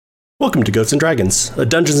Welcome to Goats and Dragons, a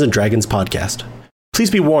Dungeons & Dragons podcast. Please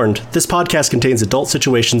be warned, this podcast contains adult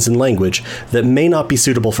situations and language that may not be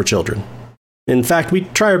suitable for children. In fact, we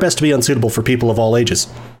try our best to be unsuitable for people of all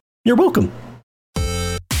ages. You're welcome.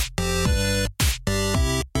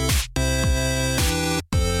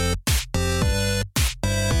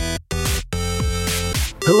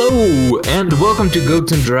 Hello, and welcome to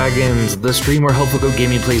Goats and Dragons, the stream where Helpful Goat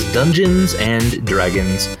Gaming plays Dungeons and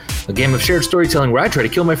Dragons, a game of shared storytelling where I try to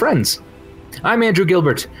kill my friends. I'm Andrew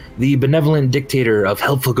Gilbert, the benevolent dictator of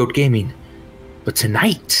Helpful Goat Gaming. But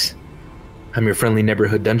tonight, I'm your friendly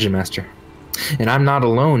neighborhood dungeon master. And I'm not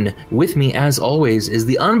alone. With me, as always, is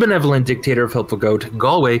the unbenevolent dictator of Helpful Goat,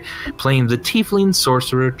 Galway, playing the tiefling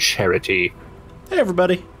sorcerer Charity. Hey,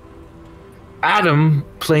 everybody. Adam,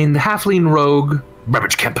 playing the halfling rogue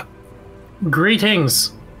Burbage Kemp.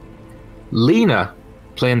 Greetings. Lena,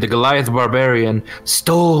 playing the Goliath barbarian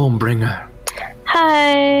Stormbringer.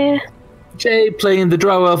 Hi. Jay, playing the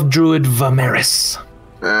drow elf druid Vimeris.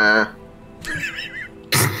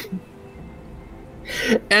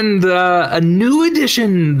 And a new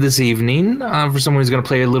addition this evening, for someone who's going to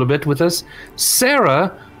play a little bit with us,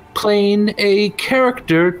 Sarah, playing a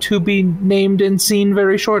character to be named and seen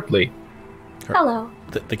very shortly. Hello.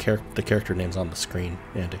 The character name's on the screen,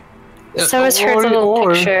 Andy. So is her little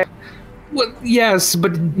picture. Well, yes,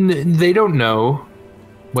 but they don't know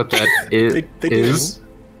what that is. They do.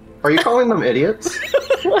 Are you calling them idiots?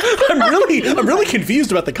 I'm really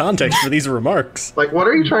confused about the context for these remarks. Like, what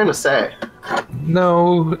are you trying to say?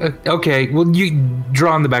 No. Okay, well, you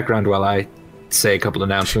draw on the background while I say a couple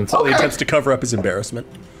announcements. All he attempts to cover up his embarrassment.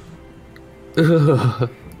 Oh,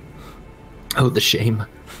 the shame.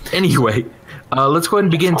 Anyway, let's go ahead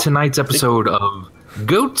and begin tonight's episode of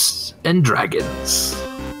Goats and Dragons.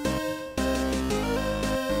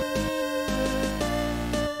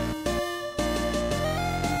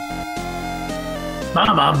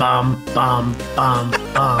 Bum bum bum bum bum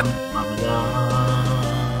bum bum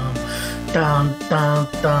dun dun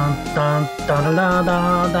dun dun dun da da da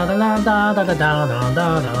da da da da da da da da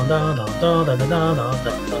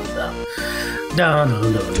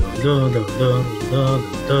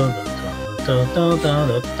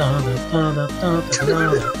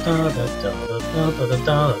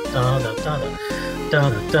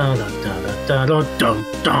da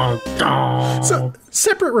da da. So,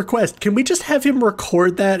 separate request, can we just have him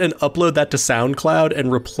record that and upload that to SoundCloud and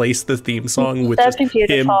replace the theme song with just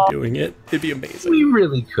him doing it? It'd be amazing. We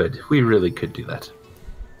really could do that.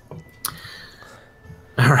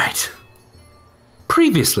 All right.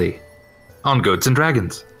 Previously on Goats and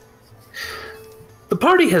Dragons, the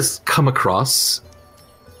party has come across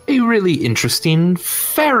a really interesting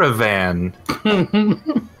Faravan,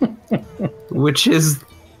 which is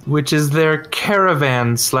their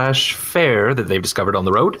caravan / fair that they've discovered on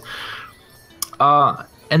the road.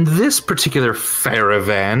 And this particular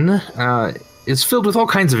Faravan is filled with all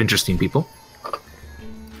kinds of interesting people.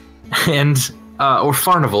 And, or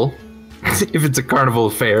Farnival, if it's a carnival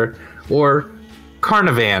fair, or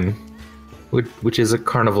Carnivan, which is a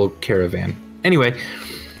carnival caravan. Anyway,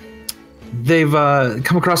 they've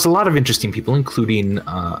come across a lot of interesting people, including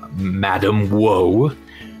Madame Woe,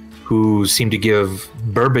 who seemed to give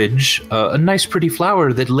Burbage a nice pretty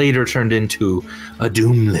flower that later turned into a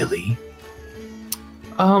doom lily.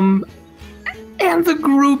 And the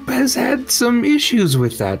group has had some issues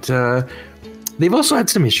with that. They've also had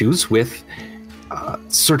some issues with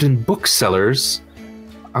certain booksellers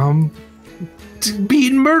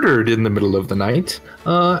being murdered in the middle of the night,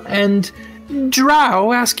 and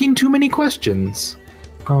Drow asking too many questions.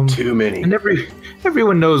 Too many. And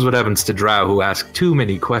everyone knows what happens to Drow who ask too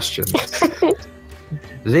many questions.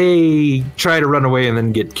 They try to run away and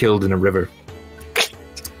then get killed in a river.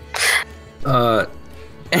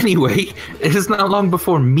 Anyway, it is not long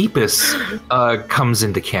before Meepus comes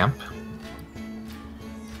into camp.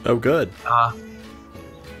 Oh, good.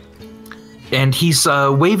 And he's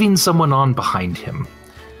waving someone on behind him.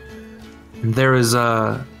 And there is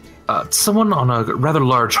someone on a rather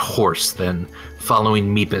large horse then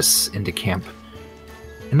following Meepus into camp.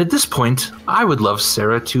 And at this point, I would love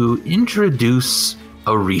Sarah to introduce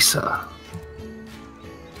Arisa.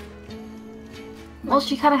 Well,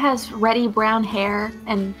 she kind of has reddy brown hair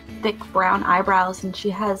and thick brown eyebrows, and she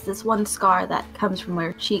has this one scar that comes from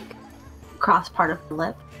her cheek across part of her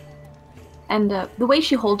lip. And the way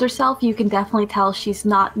she holds herself, you can definitely tell she's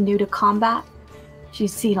not new to combat.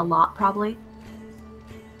 She's seen a lot, probably.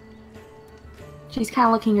 She's kind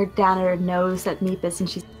of looking down at her nose at Meepus, and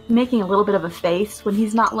she's making a little bit of a face when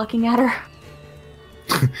he's not looking at her.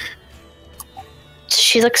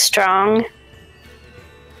 She looks strong.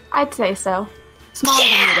 I'd say so. Smaller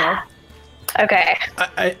than you, though. Okay.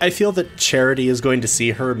 I feel that Charity is going to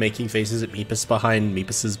see her making faces at Meepus behind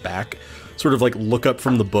Meepus's back. Sort of like look up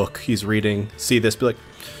from the book he's reading, see this, be like,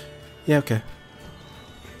 yeah, okay.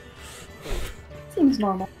 Seems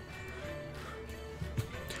normal.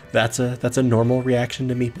 That's a normal reaction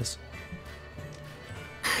to Meepus.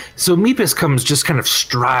 So Meepus comes just kind of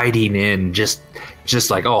striding in, just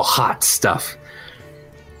like, oh, hot stuff.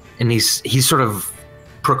 And he sort of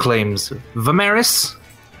proclaims, Vimeris,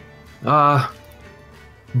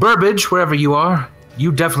 Burbage, wherever you are,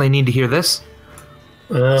 you definitely need to hear this.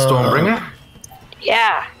 Stormbringer.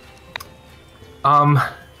 Yeah.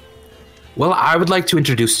 Well, I would like to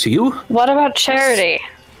introduce to you. What about Charity?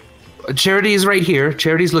 Charity is right here.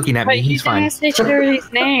 Charity's looking at me. But He's fine. You didn't say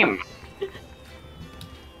Charity's name.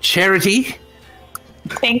 Charity.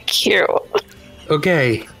 Thank you.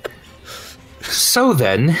 Okay. So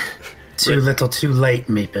then, Too little, too late,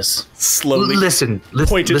 Meepus. Slowly,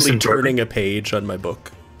 pointedly listen, turning a page on my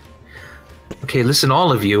book. Okay, listen,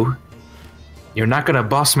 all of you. You're not gonna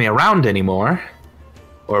boss me around anymore,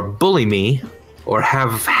 or bully me, or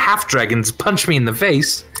have half dragons punch me in the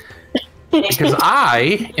face, because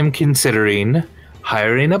I am considering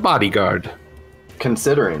hiring a bodyguard.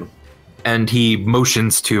 Considering. And he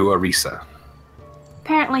motions to Arisa.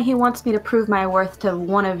 Apparently, he wants me to prove my worth to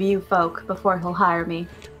one of you folk before he'll hire me.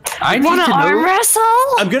 I need Wanna to arm know. wrestle?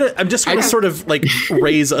 I'm just gonna sort of like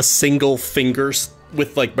raise a single finger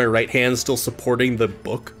with like my right hand still supporting the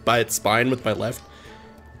book by its spine with my left.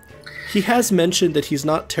 He has mentioned that he's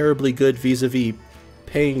not terribly good vis-a-vis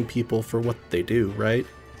paying people for what they do, right?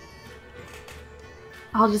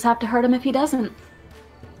 I'll just have to hurt him if he doesn't.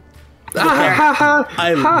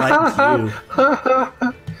 I like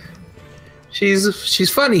you. She's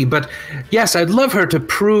funny, but yes, I'd love her to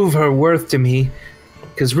prove her worth to me,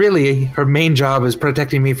 because really, her main job is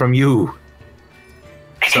protecting me from you.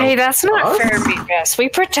 Hey, that's not fair, Meepus. We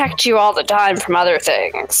protect you all the time from other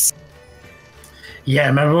things. Yeah,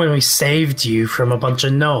 remember when we saved you from a bunch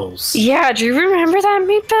of gnolls? Yeah, do you remember that,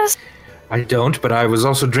 Meepus? I don't, but I was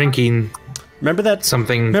also drinking Remember that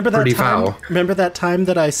something Remember that pretty time? foul. Remember that time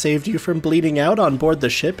that I saved you from bleeding out on board the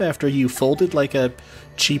ship after you folded like a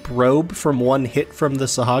cheap robe from one hit from the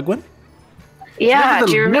Sahagwan? Yeah,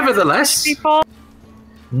 do you remember Nevertheless, people?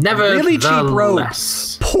 Really cheap robe.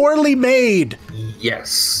 Nevertheless, Poorly made.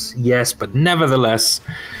 yes, but nevertheless,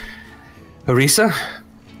 Arisa,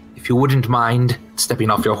 if you wouldn't mind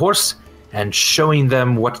stepping off your horse and showing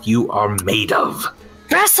them what you are made of.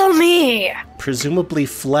 Wrestle me! Presumably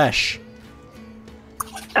flesh.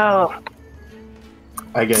 Oh,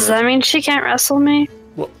 I get does it. that mean she can't wrestle me?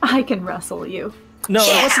 I can wrestle you. No,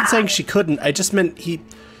 I wasn't saying she couldn't. I just meant he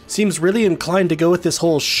seems really inclined to go with this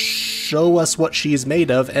whole show us what she's made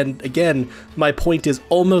of. And again, my point is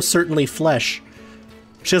almost certainly flesh.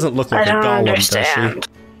 She doesn't look like I a don't golem, understand.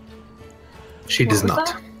 She does What was not.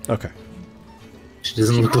 that? does she? Okay. She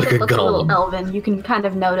doesn't She look kind like of a looks a little golem. elven. You can kind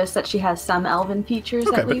of notice that she has some elven features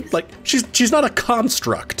Okay, at but least. like she's not a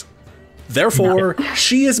construct. Therefore,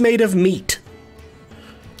 she is made of meat.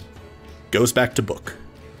 Goes back to book.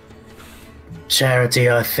 Charity,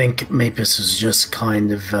 I think Meepus is just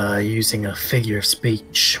kind of using a figure of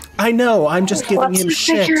speech. I know, I'm just giving What's him the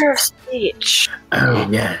shit. figure of speech? Oh,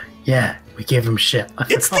 yeah, we give him shit. I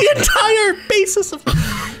It's forgot. the entire basis of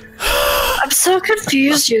I'm so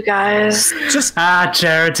confused, you guys. just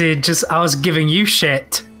Charity, I was giving you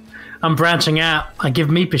shit. I'm branching out. I give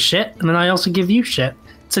Meepus shit, and then I also give you shit.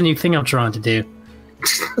 It's a new thing I'm trying to do.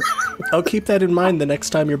 I'll keep that in mind the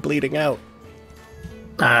next time you're bleeding out.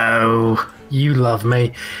 Oh, you love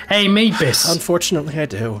me. Hey, Meepus, Unfortunately, I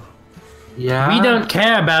do. Yeah. we don't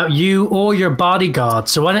care about you or your bodyguard,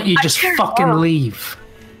 so why don't you just care fucking more. leave?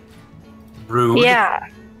 Rude. Yeah.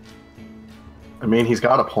 I mean, he's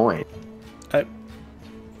got a point.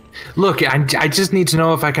 Look, I just need to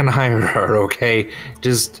know if I can hire her, okay?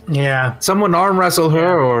 Just Yeah. someone arm wrestle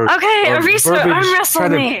her or Okay, or Arisa, Burbage arm try wrestle to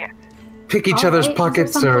me. pick each All other's right,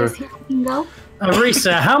 pockets is there or someplace here we can go?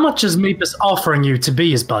 Arisa, how much is Meepus offering you to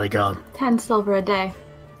be his bodyguard? 10 silver a day.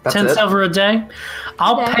 That's 10 it. silver a day?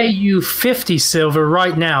 I'll Okay. pay you 50 silver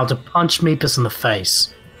right now to punch Meepus in the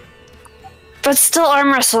face. But still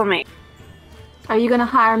arm wrestle me. Are you gonna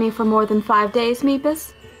hire me for more than 5 days,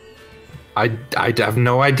 Meepus? I have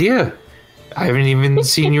no idea. I haven't even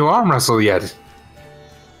seen you arm wrestle yet.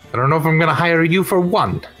 I don't know if I'm gonna hire you for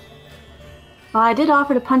one. Well, I did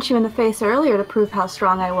offer to punch you in the face earlier to prove how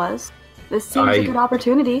strong I was. This seems I- a good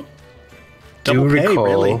opportunity. Double Do pay, recall.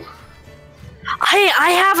 really.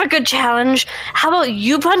 I have a good challenge. How about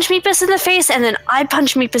you punch Meepus in the face, and then I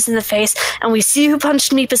punch Meepus in the face, and we see who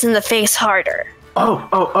punched Meepus in the face harder.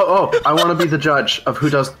 Oh! I want to be the judge of who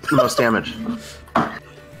does the most damage.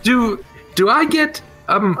 Do I get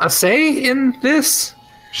a say in this?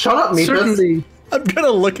 Shut up, Meepus. Certainly. I'm gonna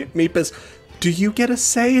look at Meepus. Do you get a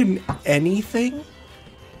say in anything?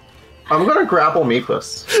 I'm gonna grapple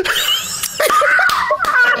Meepus.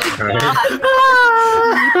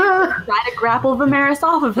 Try to grapple Vimeris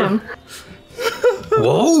off of him.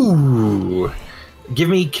 Whoa! Give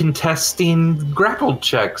me contesting grapple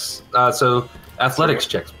checks. So athletics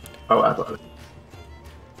checks. Oh, athletics.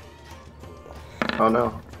 Oh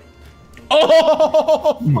no.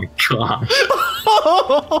 Oh my god!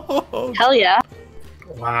 Hell yeah.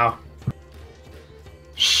 Wow.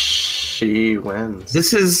 She wins.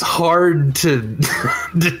 This is hard to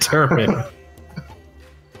determine.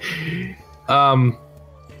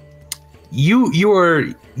 You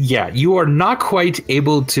are not quite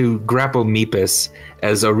able to grapple Meepus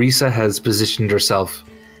as Orisa has positioned herself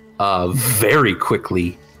very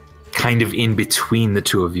quickly, kind of in between the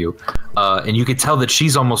two of you, and you can tell that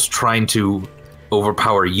she's almost trying to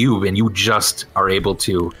overpower you, and you just are able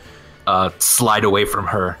to slide away from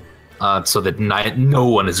her, so that no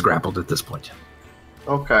one is grappled at this point.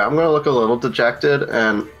 Okay, I'm gonna look a little dejected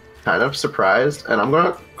and kind of surprised, and I'm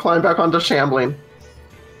gonna climb back onto Shambling.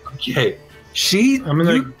 Okay, she's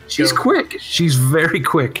quick. She's very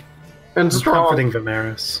quick. And I'm strong. comforting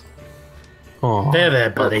Vimeris. Oh, There,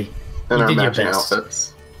 buddy. In You our did your matching best.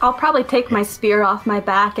 outfits. I'll probably take my spear off my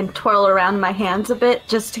back and twirl around my hands a bit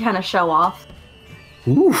just to kind of show off.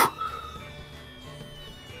 ooh.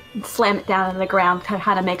 And slam it down on the ground to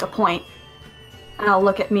kind of make a point. And I'll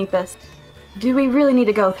look at Meepus. Do we really need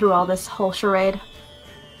to go through all this whole charade?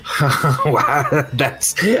 Wow,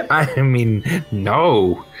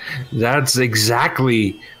 no. That's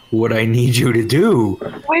exactly what I need you to do.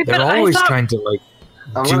 Wait, They're but always I thought, trying to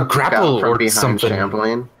I'm do gonna peek grapple out from or behind something.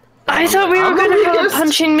 Shambling. I thought we were I'm going the to have a weakest.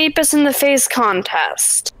 punching Meepus in the face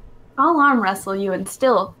contest. I'll arm wrestle you and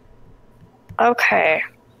still. Okay,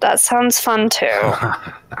 that sounds fun too.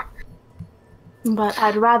 But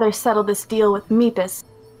I'd rather settle this deal with Meepus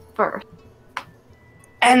first.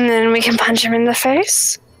 And then we can punch him in the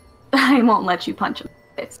face? I won't let you punch him in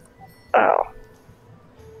the face. Oh,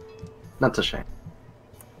 That's a shame.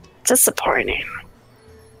 disappointing.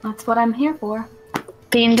 That's what I'm here for.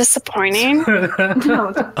 Being disappointing?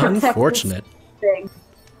 No, to protect this Unfortunate. thing.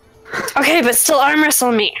 Okay, but still arm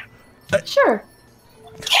wrestle me. Sure.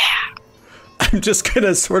 I'm just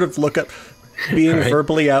gonna sort of look up. Being Right.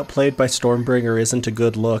 verbally outplayed by Stormbringer isn't a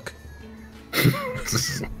good look.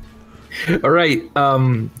 All right.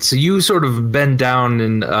 So you sort of bend down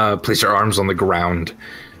and place your arms on the ground.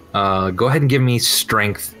 Go ahead and give me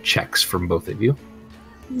strength checks from both of you.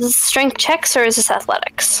 Is this strength checks or is this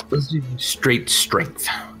athletics? Let's do straight strength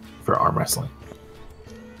for arm wrestling.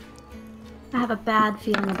 I have a bad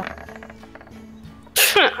feeling about it.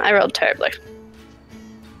 I rolled terribly.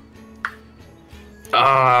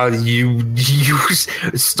 You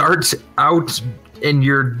start out and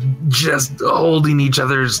you're just holding each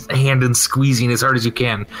other's hand and squeezing as hard as you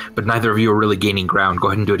can, but neither of you are really gaining ground. Go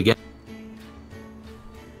ahead and do it again.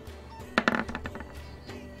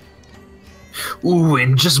 Ooh,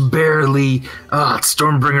 and just barely,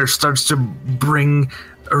 Stormbringer starts to bring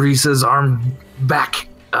Orisa's arm back.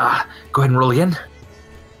 Go ahead and roll again.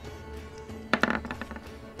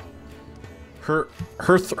 Her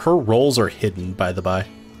rolls are hidden, by the by.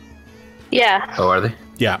 Yeah. Oh, are they?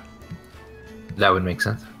 Yeah, That would make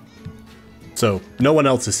sense. so no one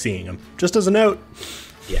else is seeing them. Just as a note.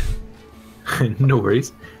 Yeah. No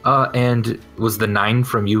worries. And was the 9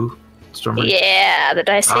 from you, Stormbringer? Yeah, the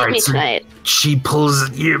dice hit Alright, me so- tonight. She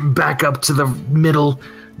pulls you back up to the middle.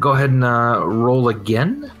 Go ahead and roll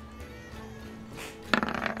again.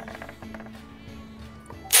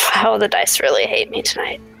 Wow, the dice really hate me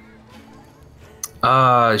tonight.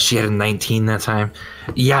 She had a 19 that time.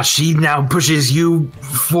 Yeah, she now pushes you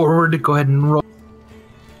forward. Go ahead and roll.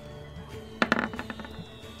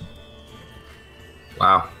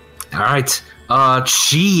 Wow. All right.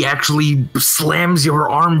 She actually slams your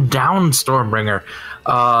arm down, Stormbringer.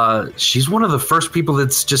 She's one of the first people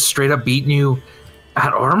that's just straight up beating you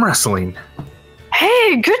at arm wrestling.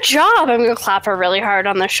 Hey, good job! I'm gonna clap her really hard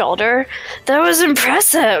on the shoulder. That was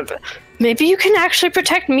impressive. Maybe you can actually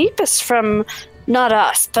protect Meepus from not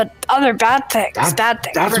us, but other bad things. Bad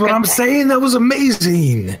things. That's We're what good I'm things. saying. That was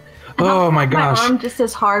amazing. Oh my gosh. My arm just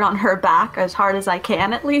as hard on her back, as hard as I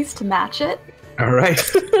can at least, to match it. All right.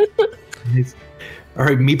 Nice. All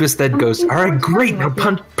right, Meepus then goes, all right, great. Now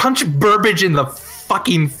punch Burbage in the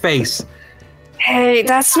fucking face. Hey,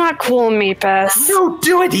 that's not cool, Meepus. No,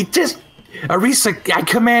 do it. He just... Orisa, I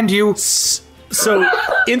command you. So,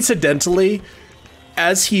 incidentally,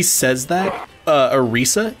 as he says that,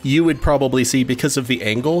 Arisa, you would probably see, because of the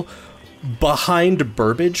angle, behind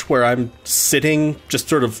Burbage, where I'm sitting just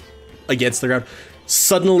sort of against the ground,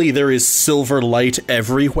 suddenly there is silver light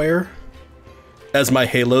everywhere as my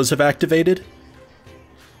halos have activated.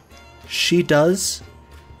 She does.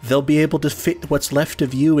 They'll be able to fit what's left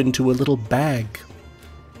of you into a little bag.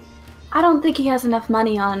 I don't think he has enough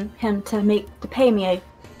money on him to pay me to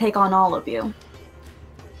take on all of you.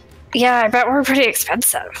 Yeah, I bet we're pretty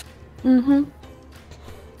expensive. Mm-hmm.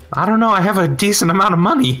 I don't know. I have a decent amount of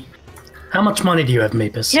money. How much money do you have,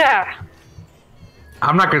 Meepus? Yeah.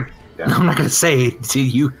 I'm not gonna say to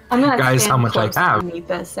you I'm gonna guys stand how much I close to have.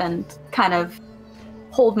 Meepus and kind of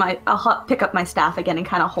I'll pick up my staff again and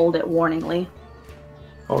kind of hold it warningly.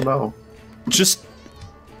 Oh no, Just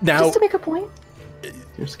now, Just to make a point.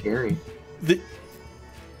 you're scary. the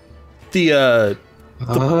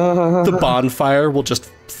bonfire will just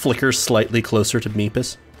flicker slightly closer to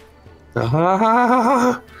Meepus.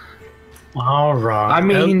 All right. I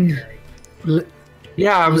mean, L-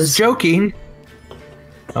 yeah, I was joking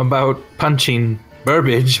about punching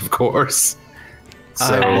Burbage, of course. So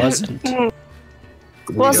I wasn't.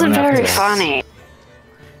 we Wasn't don't have very to- funny.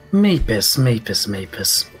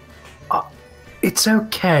 Meepus. It's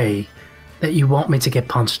okay that you want me to get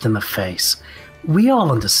punched in the face. We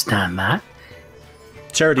all understand that.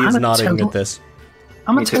 Charity is I'm a nodding total- at this.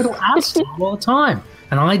 I'm a Me too. total asshole all the time.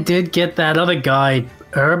 And I did get that other guy,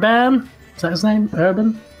 Urban? Is that his name?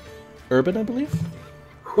 Urban? Urban, I believe?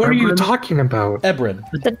 Who are you Ebrin? talking about? Ebrin.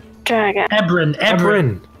 Dragon. Ebrin.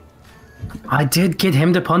 Ebrin. I did get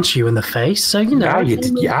him to punch you in the face, so you know. Yeah, you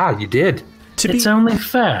did. Yeah, you did. It's only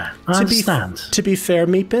fair. I understand. To be fair,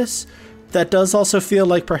 Meepus, that does also feel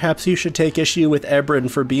like perhaps you should take issue with Ebrin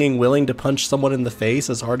for being willing to punch someone in the face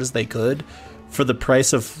as hard as they could for the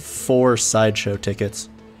price of 4 sideshow tickets.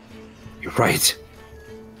 You're right.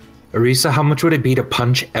 Arisa, how much would it be to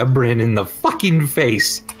punch Ebrin in the fucking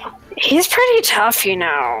face? He's pretty tough, you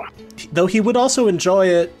know. Though he would also enjoy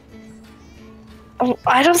it. Oh,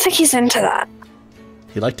 I don't think he's into that.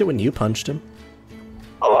 He liked it when you punched him.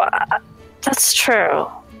 Oh, that's true.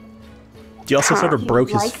 You also sort of He broke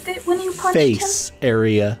his liked it when you punched face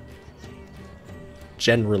area.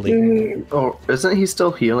 Generally. Mm, Oh, isn't he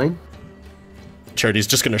still healing? Charity's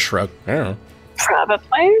just gonna shrug. I don't know.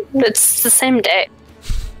 probably. It's the same day.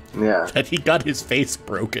 Yeah. And he got his face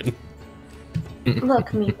broken. Look,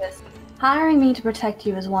 Meepus, hiring me to protect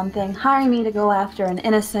you is one thing. Hiring me to go after an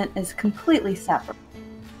innocent is completely separate.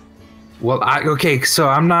 Well, okay, so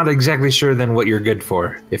I'm not exactly sure then what you're good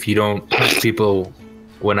for if you don't punch people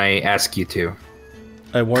when I ask you to.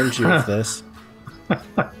 I warned you of this.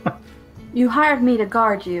 You hired me to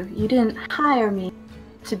guard you. You didn't hire me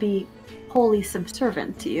to be wholly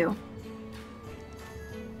subservient to you.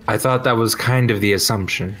 I thought that was kind of the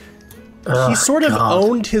assumption. He sort of God.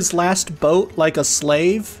 owned his last boat like a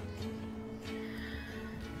slave.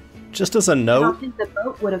 Just as a I don't note, think the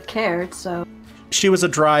boat would have cared, so... she was a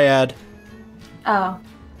dryad. Oh.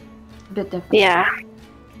 A bit different. Yeah.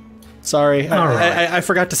 Sorry, All right. I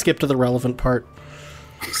forgot to skip to the relevant part.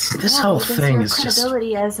 This Yeah, whole because thing your is just.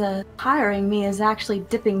 credibility as a hiring me is actually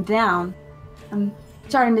dipping down. I'm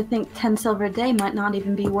starting to think 10 silver a day might not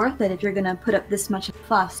even be worth it if you're gonna put up this much of a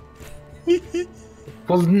fuss.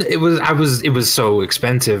 Well, it was so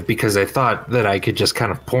expensive because I thought that I could just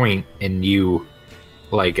kind of point and you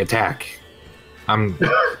like attack.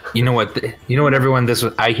 You know what everyone,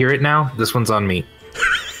 I hear it now. This one's on me.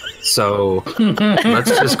 So let's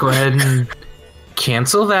just go ahead and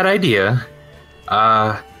cancel that idea.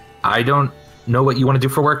 I don't know what you want to do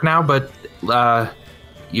for work now, but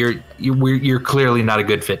you're clearly not a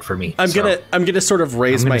good fit for me. I'm So gonna sort of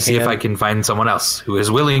raise I'm my gonna see hand. if I can find someone else who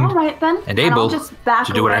is willing All right then. and I'll able just back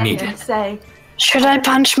to do what I away need. and say, Should I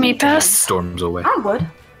punch Meepus? Storms away. I would.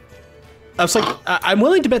 I was like, I'm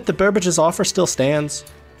willing to bet the Burbage's offer still stands.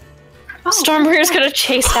 Oh, Stormbreaker's gonna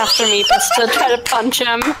chase after Meepus to try to punch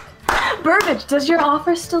him. Burbage, does your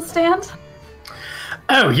offer still stand?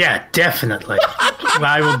 Oh, yeah, definitely.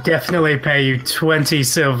 I will definitely pay you 20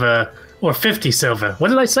 silver or 50 silver. What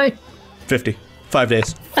did I say? 50. 5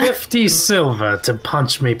 days. 50 silver to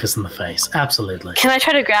punch Meepus in the face. Absolutely. Can I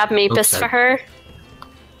try to grab Meepus Okay. for her?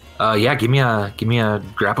 Yeah, give me a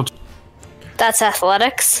grapple. That's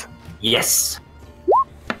athletics. Yes.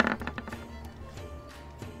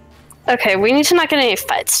 Okay, we need to not get any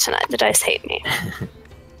fights tonight. The dice hate me.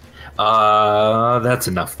 That's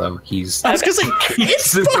enough though. He's I was gonna say,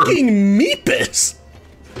 it's Super. fucking Meepus!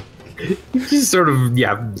 just sort of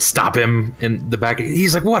stop him in the back.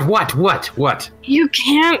 He's like, what? You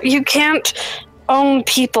can't own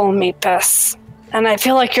people, Meepus. And I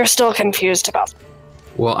feel like you're still confused about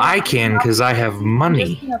Well, I can because I have I'm just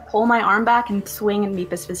money. gonna pull my arm back and swing in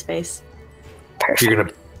Meepus's face. Perfect. You're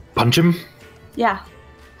gonna punch him? Yeah,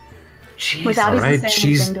 Jeez, without even alright. saying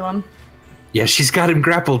anything to him. Yeah, she's got him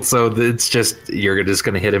grappled, so it's just you're just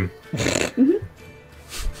gonna hit him.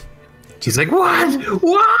 She's like, "What?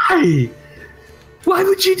 Why? Why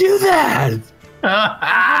would you do that?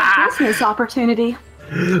 Business opportunity.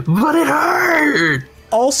 But it hurt."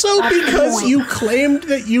 Also, That's the because point. you claimed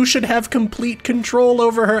that you should have complete control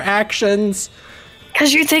over her actions.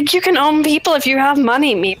 Because you think you can own people if you have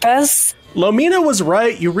money, Meepus. Lomina was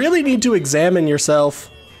right. You really need to examine yourself.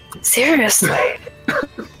 Seriously.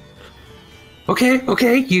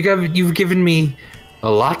 Okay. You've given me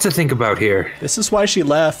a lot to think about here. This is why she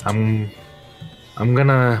left. I'm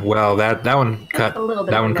gonna. Well, that one cut. a little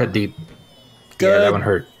bit That one longer. cut deep. Good. Yeah, that one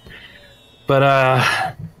hurt.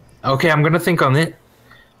 But okay, I'm gonna think on it.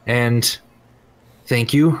 And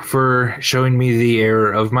thank you for showing me the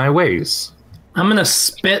error of my ways. I'm gonna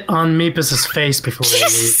spit on Meepus's face before we leave.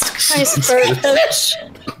 Jesus Christ, Burbage.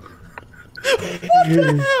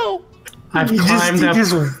 I've climbed up.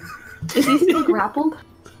 Is he still grappled?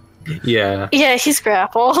 Yeah. Yeah, he's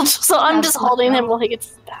grappled. So I'm just holding him while he gets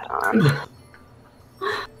spat on.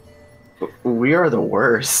 We are the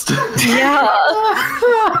worst. Yeah.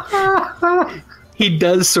 He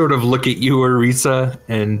does sort of look at you, Arisa,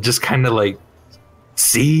 and just kind of like,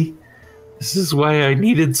 see? This is why I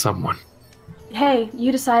needed someone. Hey,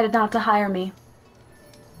 you decided not to hire me.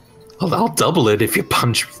 I'll double it if you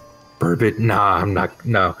punch Burbage. Nah, I'm not.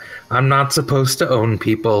 No, I'm not supposed to own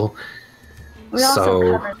people. We also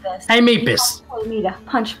So- covered this. Hey, You Meepus. told me to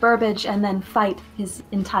punch Burbage and then fight his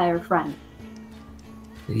entire friend.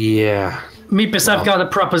 Yeah. Meepus, I've got a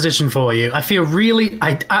proposition for you. I feel really,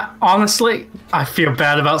 I honestly, I feel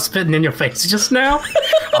bad about spitting in your face just now.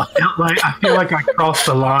 I feel like I crossed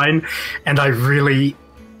the line, and I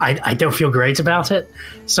don't feel great about it.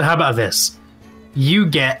 So how about this? You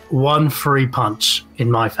get one free punch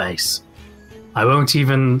in my face. I won't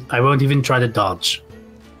even try to dodge.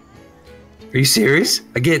 Are you serious?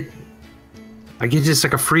 I get just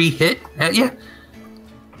like a free hit at you?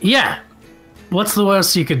 Yeah. What's the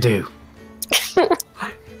worst you could do?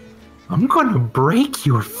 I'm gonna break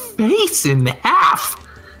your face in half.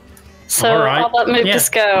 So All right. I'll let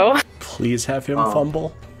Meepus go. Please have him Oh.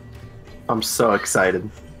 fumble. I'm so excited.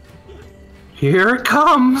 Here it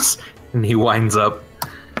comes. And he winds up.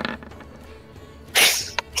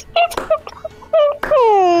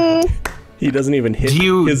 He doesn't even hit Do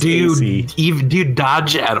you his do you AC. even do you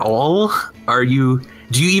dodge at all? Do you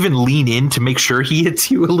even lean in to make sure he hits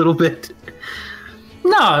you a little bit?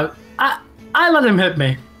 No, I let him hit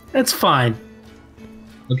me. It's fine.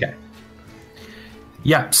 Okay.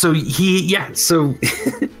 Yeah, so you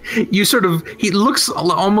sort of, he looks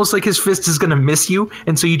almost like his fist is going to miss you,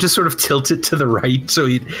 and so you just sort of tilt it to the right so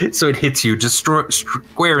it hits you just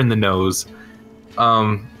square in the nose.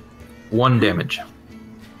 1 damage.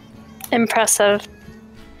 Impressive.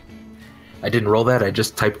 I didn't roll that, I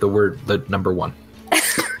just typed the number 1.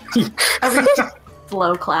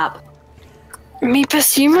 Slow clap.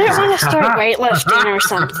 Meepus, you might want to start weightlifting or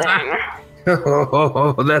something.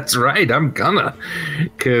 Oh, that's right, I'm gonna.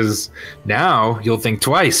 Because now you'll think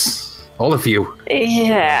twice. All of you.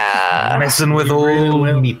 Yeah, Messing with You old really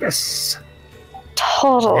will. Meepus.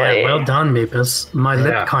 totally. Yeah, well done, Meepus. My Yeah.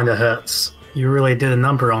 lip kind of hurts. You really did a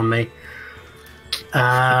number on me.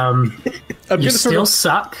 I'm You gonna still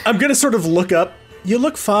suck. I'm gonna sort of look up. You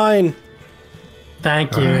look fine.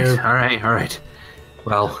 Thank you. All right.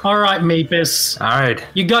 Well, All right, Meepus. all right.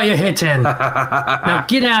 You got your hit in. Now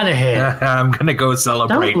get out of here. I'm gonna go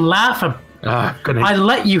celebrate. Don't laugh. I'm gonna, I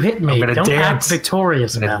let you hit me. gonna Don't dance. act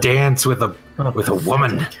victorious gonna about it. dance with a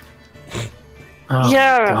woman. Oh,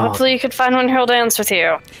 Yeah, God. hopefully you could find one who'll dance with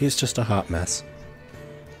you. He's just a hot mess.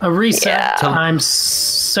 Arisa, Yeah. I'm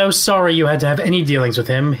so sorry you had to have any dealings with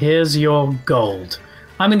him. Here's your gold.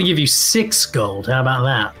 I'm going to give you 6 gold. How about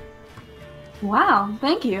that? Wow,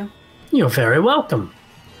 thank you. You're very welcome.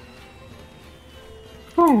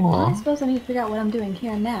 I suppose I need to figure out what I'm doing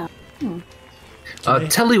here and now.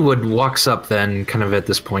 Tellywood walks up then, kind of at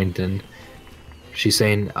this point, and she's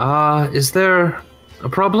saying, is there a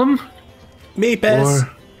problem? Meepus.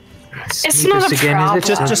 It's not a problem. Is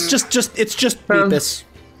it? It's just Well- Meepus.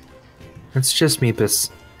 It's just Meepus.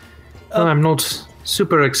 Well, I'm not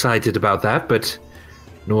super excited about that, but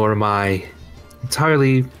nor am I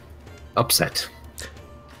entirely upset.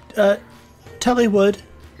 Tellywood,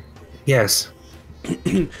 Yes.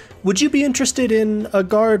 would you be interested in a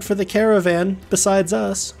guard for the caravan besides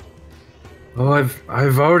us? Oh,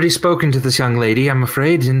 I've already spoken to this young lady, I'm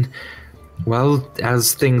afraid, and well,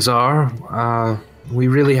 as things are, We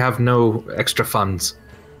really have no extra funds.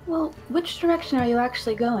 Well, which direction are you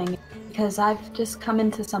actually going? Because I've just come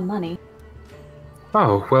into some money.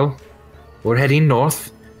 Oh, well, we're heading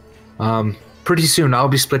north. Pretty soon I'll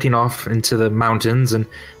be splitting off into the mountains, and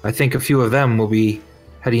I think a few of them will be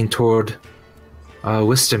heading toward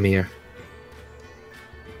Wistamere.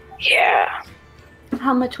 Yeah.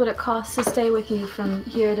 How much would it cost to stay with you from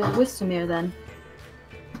here to Wistamere then?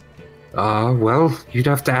 Well, you'd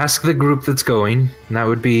have to ask the group that's going, and that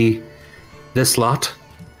would be this lot.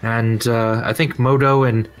 And I think Modo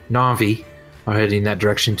and Navi are heading that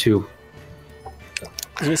direction too. I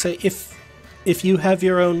was gonna say, if you have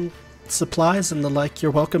your own supplies and the like,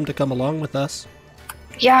 you're welcome to come along with us.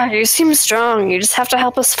 Yeah, you seem strong. You just have to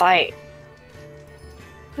help us fight.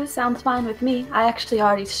 This sounds fine with me. I actually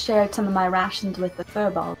already shared some of my rations with the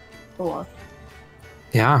furball before.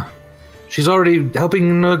 Yeah, she's already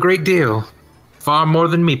helping a great deal. Far more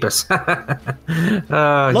than Meepus.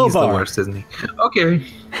 He's the worst, isn't he? Okay.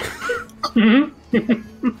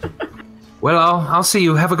 Well, I'll see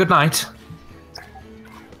you. Have a good night.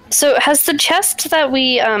 So, has the chest that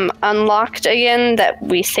we unlocked again, that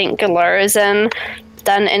we think Galura is in,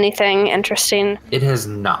 done anything interesting? It has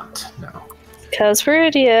not, no. Because we're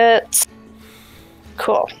idiots.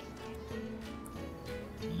 Cool.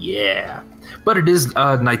 Yeah. But it is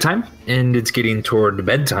nighttime, and it's getting toward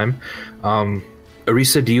bedtime.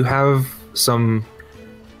 Arisa, do you have some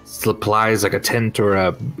supplies, like a tent or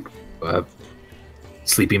a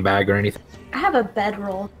sleeping bag or anything? I have a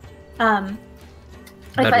bedroll.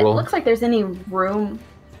 If Bedroll? it looks like there's any room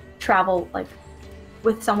travel like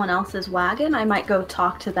with someone else's wagon, I might go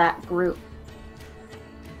talk to that group.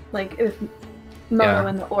 Like if Moto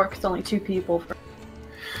and the orc's only 2 people.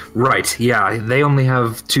 Right, yeah. They only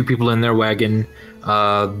have 2 people in their wagon.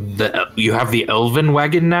 You have the elven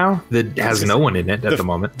wagon now that has no one in it at the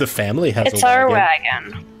moment. The family has It's a our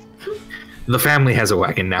wagon. wagon. The family has a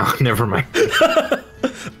wagon now. Never mind.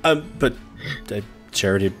 But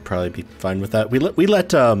Charity would probably be fine with that. We let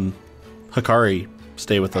Hikari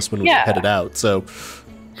stay with us when we headed out, so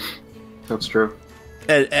That's true.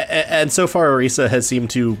 and so far Arisa has seemed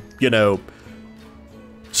to,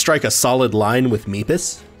 strike a solid line with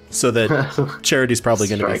Meepus, so that Charity's probably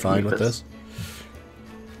going to be fine with this.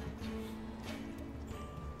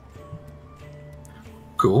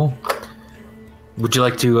 Cool. Would you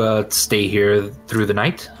like to stay here through the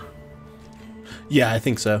night? Yeah, I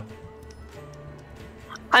think so.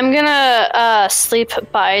 I'm gonna sleep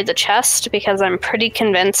by the chest because I'm pretty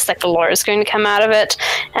convinced that Galura is going to come out of it,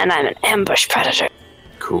 and I'm an ambush predator.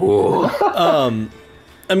 Cool. I'm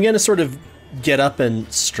going to sort of get up and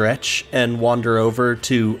stretch and wander over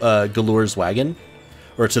to Galura's wagon,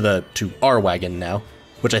 or to our wagon now,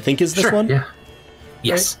 which I think is this one. Yeah.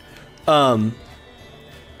 Yes. Right?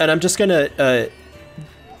 And I'm just gonna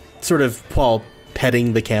sort of, while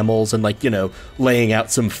petting the camels and laying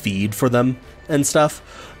out some feed for them and stuff,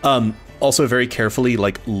 also very carefully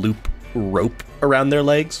loop rope around their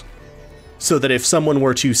legs, so that if someone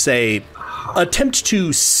were to say attempt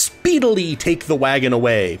to speedily take the wagon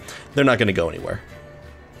away, they're not going to go anywhere.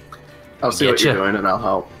 I'll see what you're doing and I'll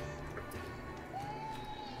help.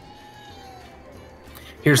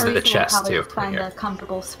 Here's Or the you can chest probably too. just find Here. a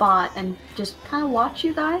comfortable spot and just kind of watch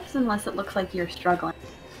you guys, unless it looks like you're struggling.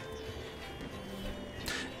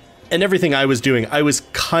 And everything I was doing, I was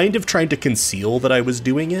kind of trying to conceal that I was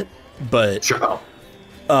doing it, but Sure.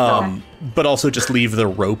 but also just leave the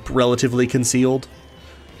rope relatively concealed.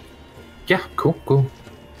 Yeah. Cool.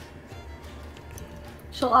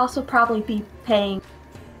 She'll also probably be paying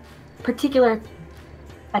particular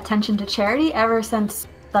attention to Charity ever since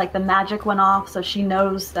the magic went off, so she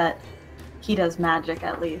knows that he does magic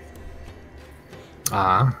at least.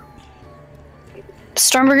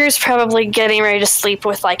 Stormberger's probably getting ready to sleep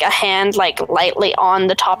with a hand lightly on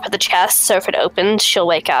the top of the chest, so if it opens, she'll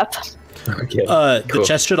wake up. Okay. The Cool.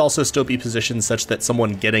 chest should also still be positioned such that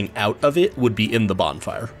someone getting out of it would be in the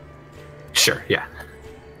bonfire. Sure. Yeah.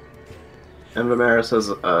 And Vimeris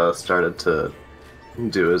has started to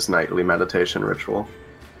do his nightly meditation ritual.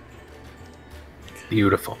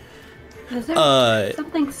 Beautiful. Is there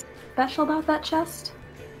something special about that chest?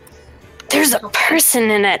 There's a person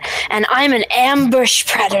in it, and I'm an ambush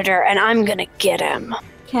predator, and I'm gonna get him.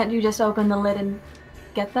 Can't you just open the lid and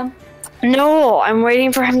get them? No, I'm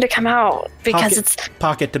waiting for him to come out because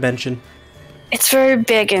Pocket dimension. it's very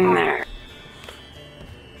big in there.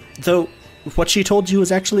 Though, what she told you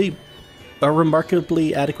is actually a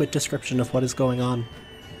remarkably adequate description of what is going on.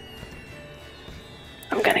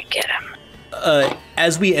 I'm gonna get him.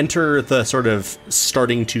 As we enter the sort of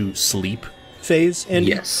starting to sleep phase,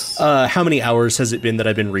 Andy, Yes. how many hours has it been that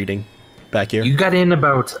I've been reading? back here? You got in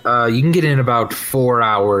about you can get in about 4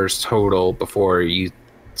 hours total before you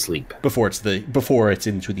sleep. Before it's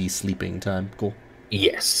into the sleeping time. Cool.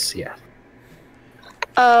 Yes, yeah.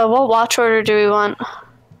 What watch order do we want?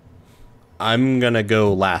 I'm gonna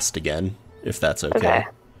go last again, if that's okay. Okay.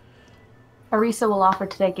 Arisa will offer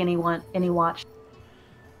to take any watch.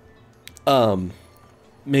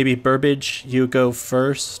 Maybe Burbage, you go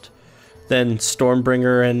first, then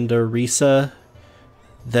Stormbringer and Arisa,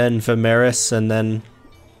 then Vimeris, and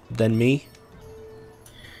then me.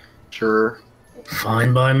 Sure.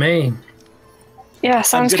 Fine by me. Yeah,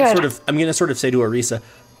 sounds good. I'm gonna sort of say to Arisa,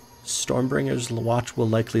 Stormbringer's watch will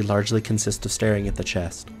likely largely consist of staring at the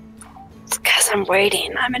chest. It's because I'm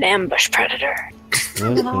waiting. I'm an ambush predator.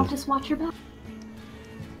 Then I'll just watch your back.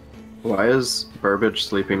 Why is Burbage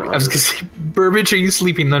sleeping I was under? gonna say, Burbage, are you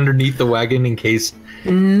sleeping underneath the wagon in case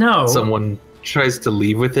No. someone tries to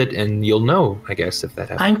leave with it? And you'll know, I guess, if that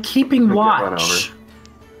happens. I'm keeping Get run watch.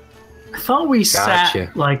 I thought we Gotcha.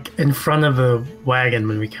 sat like in front of a wagon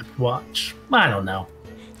when we kept watch. I don't know.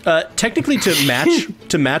 Technically,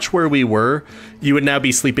 to match where we were, you would now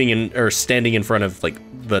be sleeping in or standing in front of like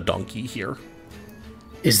the donkey here.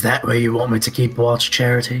 Is that where you want me to keep watch,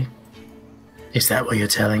 Charity? Is that what you're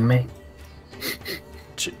telling me?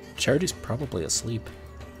 Charity's probably asleep.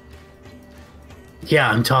 Yeah,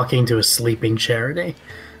 I'm talking to a sleeping Charity.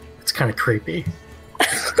 It's kind of creepy.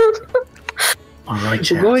 All right,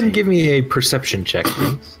 So Charity. go ahead and give me a perception check,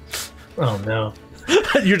 please. Oh no!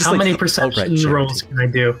 You're just How like, many "All perception right, Charity." rolls can I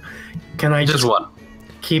do? Can I just one.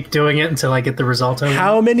 keep doing it until I get the result? I want?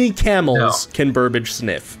 How many camels can Burbage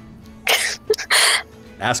sniff?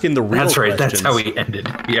 Asking the real That's right. questions. That's how we ended.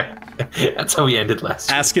 Yeah, that's how we ended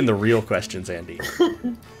last. Asking the real questions, Andy.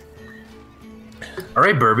 All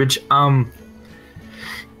right, Burbage.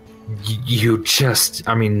 You just,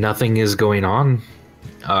 I mean, nothing is going on.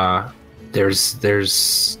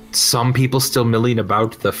 There's some people still milling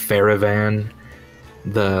about the Faravan.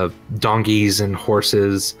 The donkeys and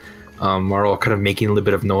horses are all kind of making a little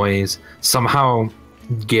bit of noise. Somehow,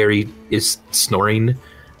 Gary is snoring,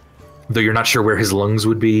 though you're not sure where his lungs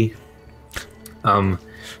would be.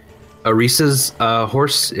 Arisa's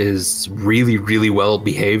horse is really, really well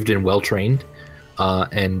behaved and well trained,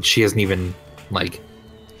 and she hasn't even like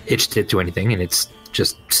hitched it to anything, and it's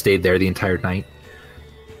just stayed there the entire night,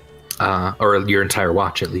 or your entire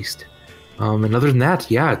watch at least. And other than that,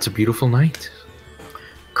 yeah, it's a beautiful night.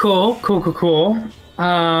 Cool.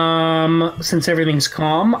 Since everything's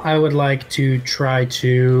calm, I would like to try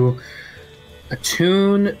to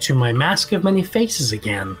attune to my Mask of Many Faces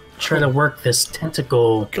again. Try to work this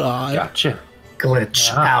tentacle God. Gotcha. glitch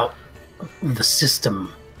out of the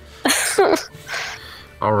system.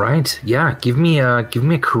 All right, yeah, give me a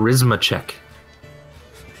charisma check.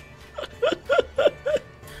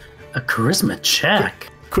 A charisma check.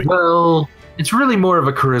 Well, it's really more of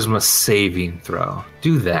a charisma saving throw.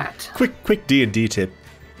 Do that. Quick D&D tip,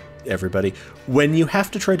 everybody. When you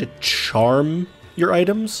have to try to charm your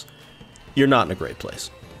items, you're not in a great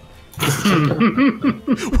place.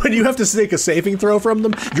 When you have to take a saving throw from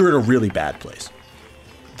them, you're in a really bad place.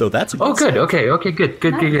 Though that's a good Oh, good. save. Okay.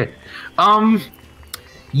 Good.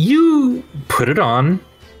 You put it on.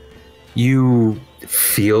 You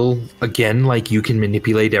feel again like you can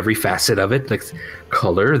manipulate every facet of it, like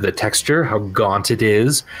color, the texture, how gaunt it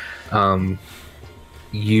is.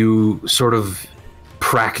 You sort of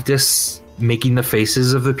practice making the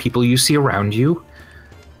faces of the people you see around you.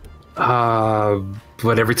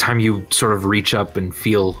 But every time you sort of reach up and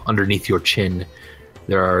feel underneath your chin,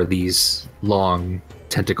 there are these long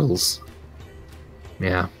tentacles.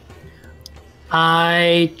 Yeah.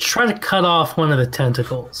 I try to cut off one of the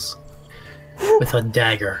tentacles with a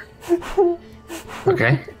dagger.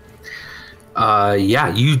 Okay.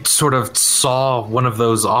 Yeah, you sort of saw one of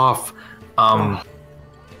those off.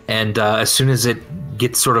 And as soon as it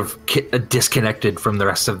gets sort of disconnected from the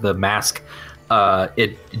rest of the mask,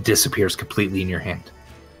 it disappears completely in your hand.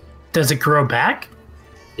 Does it grow back?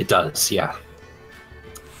 It does, yeah.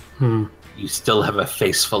 You still have a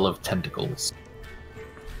face full of tentacles.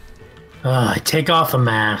 I take off the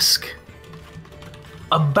mask.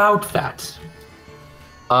 About that,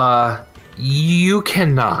 you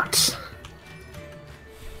cannot.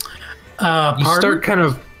 You start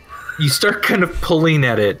kind of pulling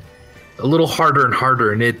at it a little harder and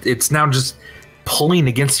harder, and it's now just pulling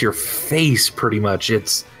against your face pretty much.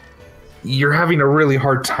 You're having a really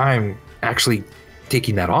hard time actually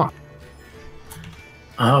taking that off.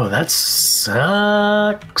 Oh, that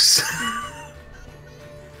sucks.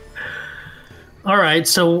 All right,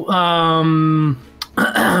 so all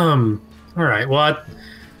right. Well,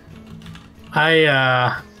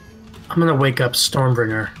 I I'm gonna wake up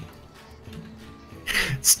Stormbringer.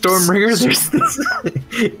 Stormbringer, there's this.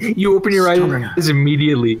 You open your Stormbringer. eyes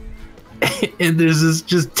immediately, and there's this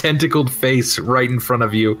just tentacled face right in front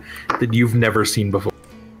of you that you've never seen before.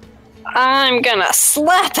 I'm gonna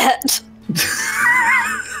slap it.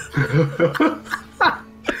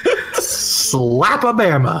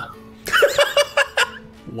 Slap-a-bama.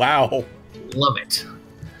 Wow. Love it.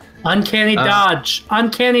 Uncanny dodge!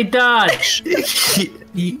 Uncanny dodge!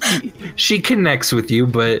 She connects with you,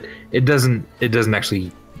 but it doesn't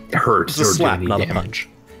actually hurt It's a or slap, do any not a damage. punch.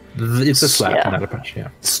 It's a slap, Yeah. not a punch. Yeah.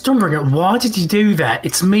 Stormbringer, why did you do that?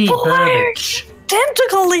 It's me, Burbage.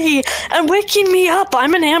 Tentacly and waking me up.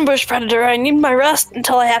 I'm an ambush predator. I need my rest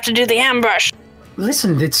until I have to do the ambush.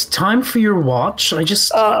 Listen, it's time for your watch. I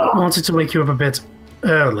just wanted to wake you up a bit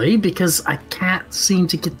early because I can't seem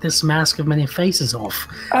to get this mask of many faces off.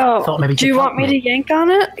 Oh, Thought maybe you do you could want help me to yank on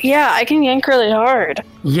it? Yeah, I can yank really hard.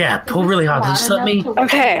 Yeah, pull really hard. Just let me.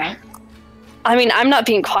 Okay. I mean, I'm not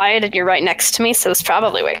being quiet and you're right next to me, so this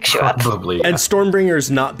probably wakes you up. Probably. And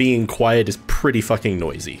Stormbringer's not being quiet is pretty fucking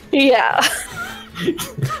noisy. Yeah.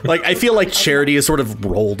 Like, I feel like Charity is sort of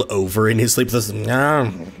rolled over in his sleep. This,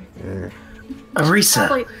 Arisa,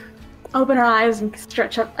 Probably open her eyes and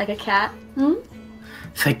stretch up like a cat.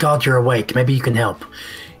 thank God you're awake. Maybe you can help.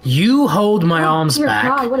 You hold my arms Dear back.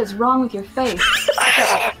 God, what is wrong with your face?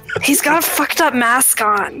 He's got a fucked up mask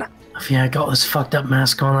on. Yeah, I got this fucked up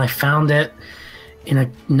mask on. I found it in a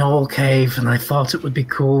knoll cave, and I thought it would be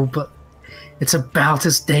cool, but it's about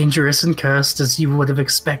as dangerous and cursed as you would have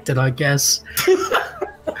expected, I guess.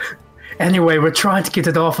 Anyway, we're trying to get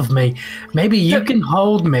it off of me. Maybe you can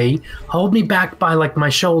hold me back by like my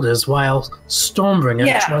shoulders while Stormbringer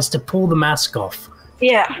Yeah. tries to pull the mask off.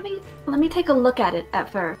 Yeah. Let me take a look at it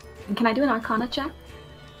at first. And can I do an Arcana check?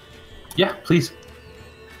 Yeah, please.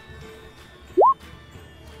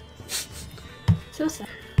 So sad.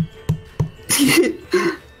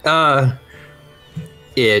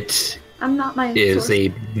 It I'm not my. is source.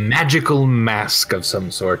 a magical mask of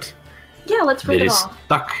some sort Yeah, let's that break it is off.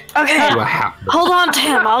 stuck Okay. to a half. Hold on to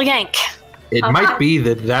him. I'll yank. It Okay. might be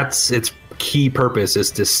that's its key purpose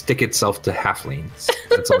is to stick itself to halflings.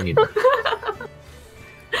 That's all you know.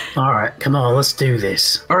 All right, come on, let's do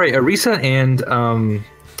this. All right, Arisa and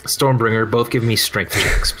Stormbringer both give me strength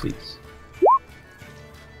checks, please.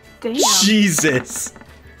 Damn. Jesus.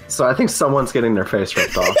 So I think someone's getting their face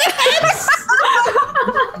ripped off.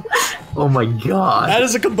 Oh my god. That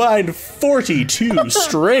is a combined 42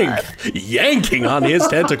 strength, yanking on his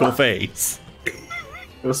tentacle face.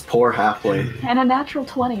 It was poor halfling. And a natural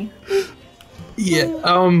 20.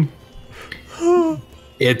 Yeah,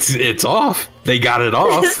 it's off. They got it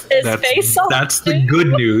off. His face off, That's the too? good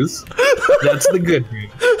news. That's the good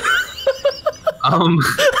news.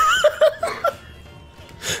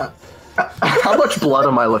 How much blood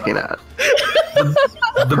am I looking at?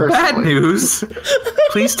 The bad news.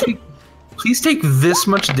 Please take this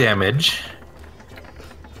much damage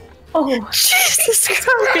Oh, Jesus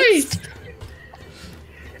Christ.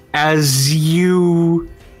 as you,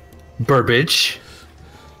 Burbage,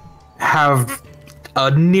 have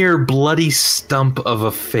a near bloody stump of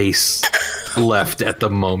a face left at the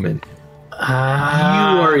moment. You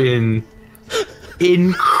are in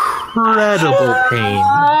incredible pain.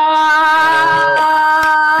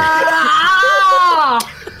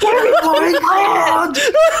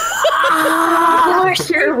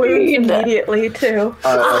 cure wounds immediately too.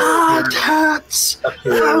 Cats!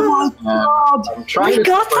 I'm trying We to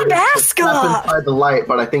got the mask step off. inside the light,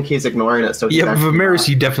 but I think he's ignoring it. So he's Yeah, actually Vimeris, not.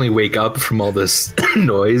 you definitely wake up from all this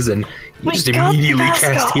noise and you We just got the immediately mask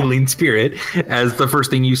cast off. Healing Spirit as the first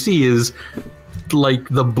thing you see is like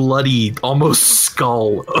the bloody, almost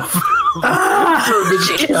skull of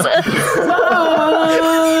Jesus.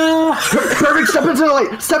 Burbage, step into the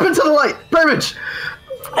light! Step into the light! Burbage!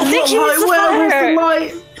 I think he was the fire.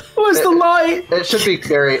 light? Where's the light? It should be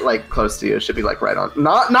very like close to you. It should be like right on.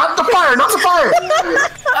 Not the fire! Not the fire!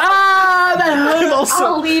 I'm also.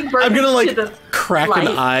 I'll lead I'm Burton gonna to like the crack light.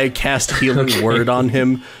 an eye, cast healing word on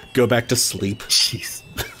him, go back to sleep. Jeez.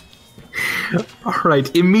 All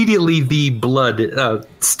right. Immediately, the blood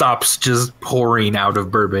stops just pouring out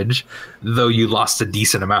of Burbage, though you lost a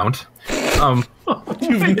decent amount.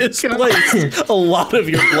 You've misplaced a lot of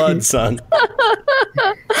your blood, son.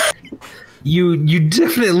 You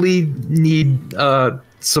definitely need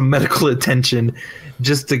some medical attention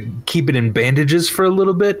just to keep it in bandages for a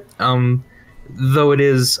little bit. Though it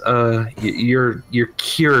is you're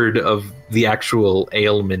cured of the actual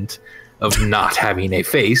ailment of not having a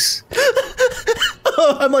face.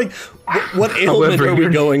 I'm like, What ailment However, are we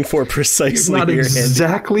you're going for precisely not here,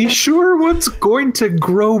 exactly sure what's going to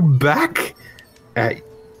grow back at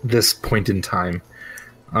this point in time.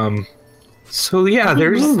 So yeah,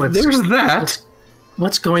 there's that.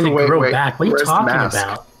 What's going to Wait, grow wait, back? What are you where's the talking mask?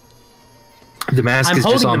 about? The mask I'm is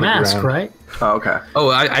just holding on the mask, ground. right? Oh, okay. Oh,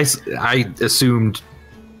 I assumed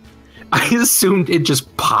it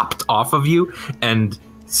just popped off of you, and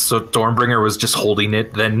so Stormbringer was just holding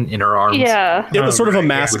it then in her arms. Yeah. It was sort of a right,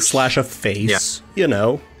 mask which- slash a face, you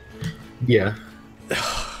know. Yeah.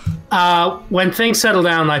 When things settle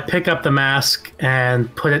down, I pick up the mask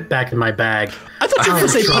and put it back in my bag. I thought you were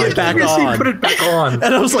going to say put it back on. Put it back on.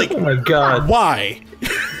 And I was like, Oh my god. why?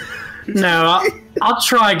 No, I'll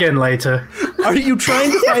try again later. Are you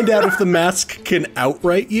trying to find out if the mask can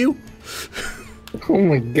outright you? Oh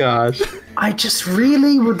my gosh. I just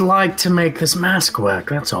really would like to make this mask work,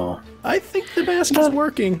 that's all. I think the mask is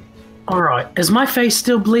working. Alright, is my face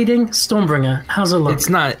still bleeding? Stormbringer, how's it look? It's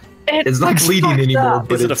not It's bleeding anymore,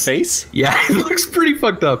 but Is it a it's- face? Yeah, it looks pretty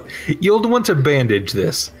fucked up. You'll want to bandage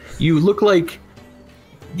this. You look like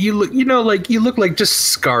just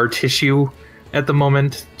scar tissue at the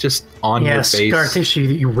moment, just on Yeah, your face. scar tissue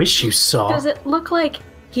that you wish you saw. Does it look like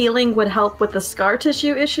healing would help with the scar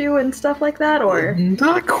tissue issue and stuff like that, or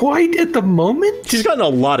Not quite at the moment. She's gotten a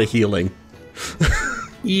lot of healing.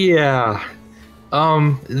 Yeah.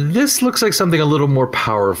 This looks like something a little more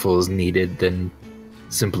powerful is needed than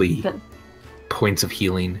simply Good. points of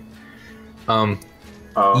healing. Oh.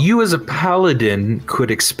 You as a paladin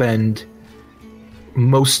could expend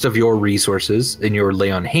most of your resources in your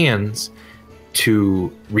lay on hands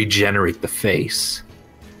to regenerate the face.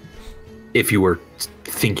 If you were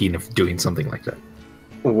thinking of doing something like that.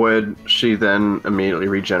 Would she then immediately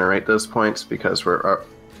regenerate those points because we're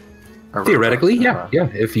Theoretically, yeah.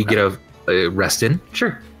 If you get a rest in,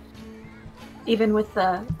 sure. even with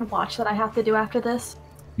the watch that I have to do after this?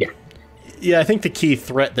 Yeah, I think the key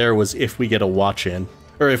threat there was if we get a watch in,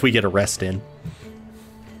 or if we get a rest in.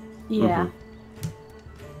 Yeah.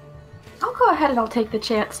 I'll go ahead and I'll take the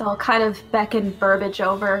chance. I'll kind of beckon Burbage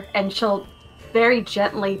over, and she'll very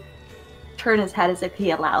gently turn his head as if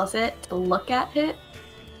he allows it to look at it.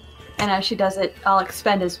 And as she does it, I'll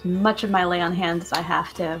expend as much of my lay on hands as I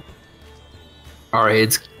have to. Alright,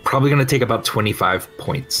 it's probably going to take about 25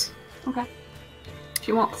 points. Okay.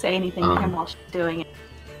 She won't say anything to him while she's doing it.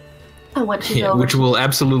 And once she's Yeah, over, which will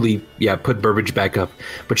absolutely, put Burbage back up.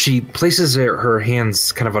 But she places her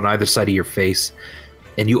hands kind of on either side of your face,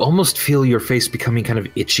 and you almost feel your face becoming kind of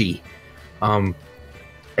itchy. And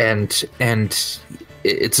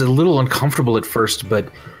it's a little uncomfortable at first,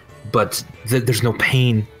 but there's no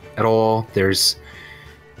pain at all.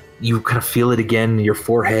 You kind of feel it again in your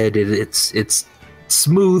forehead. It's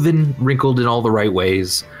smooth and wrinkled in all the right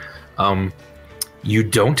ways. You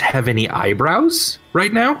don't have any eyebrows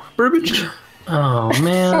right now, Burbage. Oh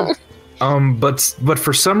man. But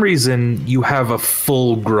for some reason you have a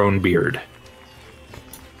full-grown beard.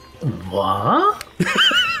 What?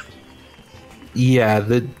 Yeah,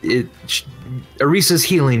 Arisa's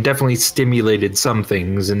healing definitely stimulated some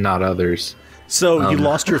things and not others. So you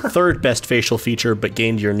lost your third best facial feature, but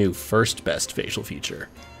gained your new first best facial feature.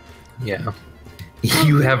 Yeah,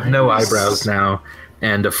 you have no eyebrows now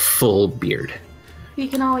and a full beard. you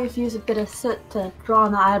can always use a bit of soot to draw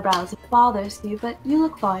on the eyebrows if it bothers you, but you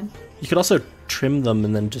look fine. You could also trim them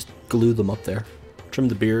and then just glue them up there. Trim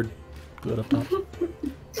the beard, glue it up top.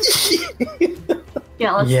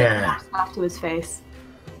 Yeah, let's Yeah. stick off to his face.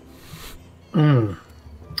 Well,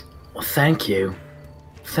 thank you.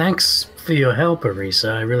 Thanks for your help,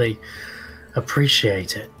 Arisa. I really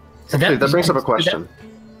appreciate it. So Actually, that brings up a question.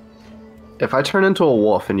 If I turn into a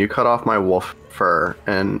wolf and you cut off my wolf fur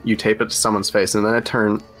and you tape it to someone's face and then I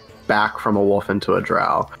turn back from a wolf into a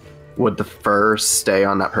drow, would the fur stay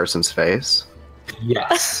on that person's face?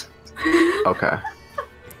 Yes. Okay.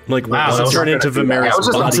 Like, Wow, does that it was turn not into gonna do that. Vimera's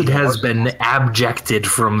Once it body? has been abjected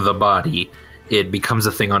from the body, it becomes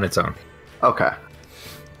a thing on its own. Okay.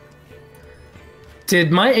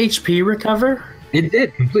 Did my HP recover? It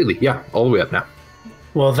did completely. Yeah, all the way up now.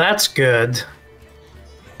 Well, that's good.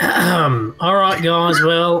 All right, guys.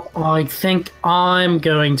 Well, I think I'm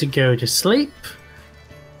going to go to sleep.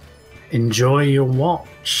 Enjoy your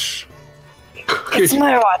watch. It's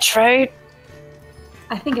my watch, right?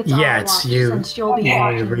 I think it's Yeah, our it's watch, you. since you'll be Yeah,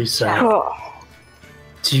 watching the Risa. chat. Oh,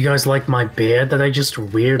 Do you guys like my beard that I just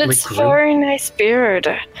weirdly it's grew? very nice beard.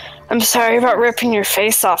 I'm sorry about ripping your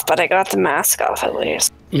face off, but I got the mask off at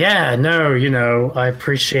least. Yeah, no, I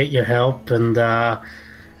appreciate your help, and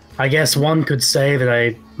I guess one could say that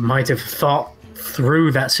I might have thought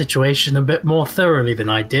through that situation a bit more thoroughly than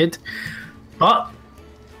I did. But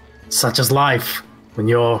such is life when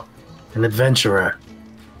you're an adventurer.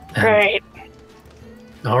 And- Great.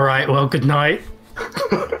 All right. Well, good night.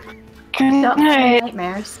 Good Don't have any night.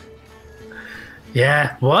 nightmares.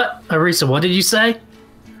 Yeah. What, Arisa? What did you say?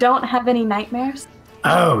 Don't have any nightmares.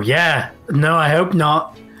 Oh yeah. No, I hope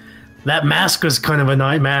not. That mask was kind of a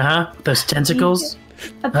nightmare, huh? Those tentacles.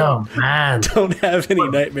 A bit. Oh man. Don't have any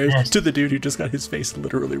nightmares Yes. to the dude who just got his face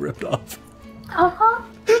literally ripped off. Uh-huh.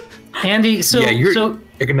 Andy. So you're so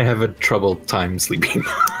gonna have a trouble time sleeping.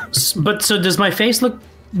 but so does my face look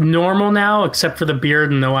normal now, except for the beard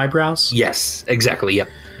and no eyebrows? Yes, exactly. Yep.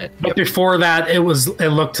 But before that, it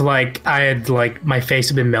looked like I had my face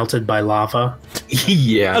had been melted by lava.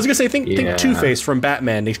 Yeah. I was gonna say, think Yeah. Two-Face from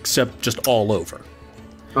Batman, except just all over.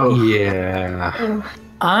 Yeah.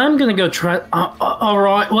 I'm gonna go try. All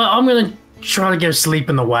right. Well, I'm gonna try to go sleep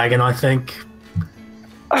in the wagon. I think.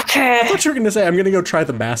 I Okay. thought you were gonna say, I'm gonna go try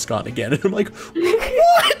the mask on again. And I'm like,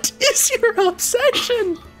 what is your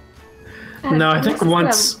obsession? No, I think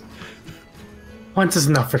once is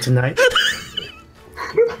enough for tonight.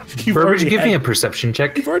 You've Burbage, already, give me a had, perception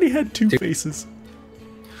check. you've already had two faces.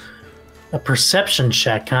 A perception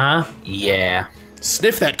check, huh? Yeah.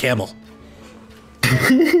 Sniff that camel.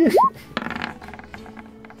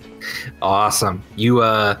 Awesome.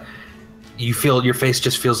 You feel your face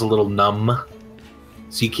just feels a little numb,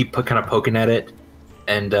 so you keep kind of poking at it,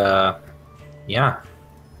 and yeah,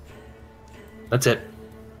 that's it.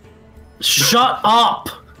 Shut up!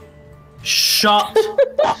 Shut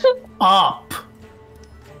up!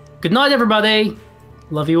 Good night, everybody.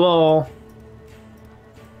 Love you all.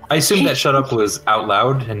 I assume that shut up was out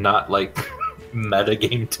loud and not like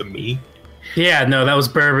metagame to me. Yeah, no, that was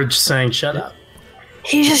Burbage saying shut up.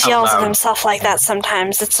 He just Out yells at loud. himself like that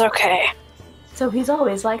sometimes. It's okay. So he's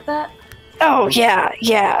always like that? Oh yeah,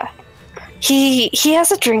 yeah. He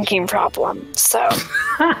has a drinking problem, so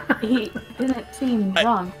He didn't seem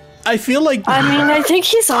drunk. I feel like I mean I think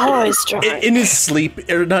he's always drunk. in his sleep,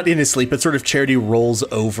 or not in his sleep, but sort of Charity rolls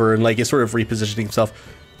over and is sort of repositioning himself.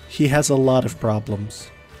 He has a lot of problems.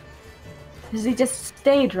 Does he just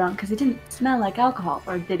stay drunk? Because he didn't smell like alcohol,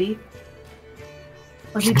 or did he?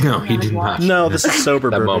 Or No, smell he like did water? not. No, this is sober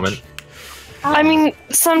That Burbage. moment. I mean,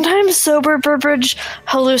 sometimes sober Burbage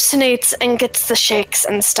hallucinates and gets the shakes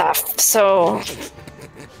and stuff. So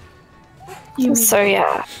You mean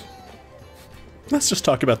yeah. Let's just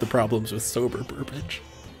talk about the problems with sober Burbage.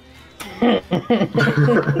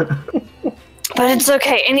 But it's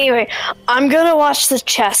okay. Anyway, I'm gonna watch the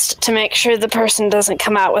chest to make sure the person doesn't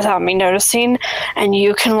come out without me noticing, and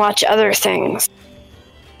you can watch other things.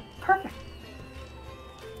 perfect?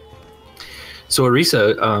 So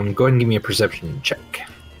Arisa, go ahead and give me a perception check.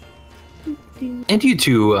 And you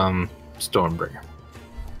too, Stormbringer.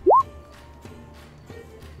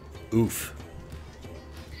 Oof.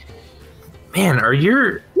 Man, are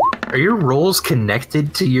your rolls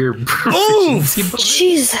connected to your proficiency bonus?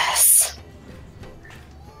 Jesus.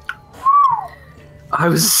 I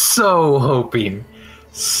was so hoping.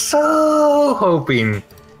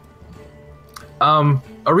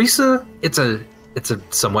 Arisa, it's a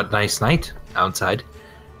somewhat nice night outside.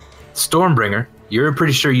 Stormbringer, you're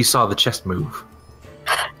pretty sure you saw the chest move.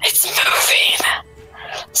 It's moving.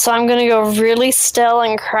 So I'm gonna go really still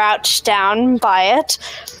and crouch down by it.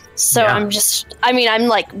 So Yeah. I'm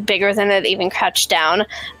like bigger than it, even crouched down,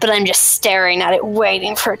 but I'm just staring at it,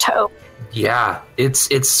 waiting for it to open. Yeah,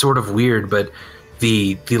 it's sort of weird, but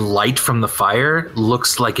the light from the fire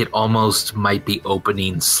looks like it almost might be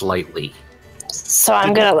opening slightly. So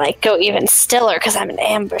I'm gonna go even stiller because I'm an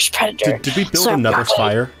ambush predator. Did we build So- another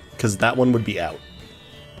fire? Because that one would be out.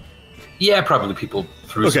 Yeah, probably people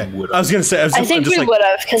threw Okay, some wood. I was gonna say. I think we would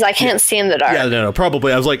have because I can't see in the dark. Yeah, no,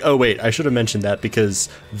 probably. I was like, oh wait, I should have mentioned that because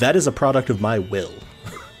that is a product of my will.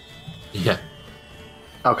 Yeah.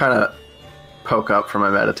 I'll kind of poke up from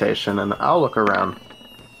my meditation and I'll look around.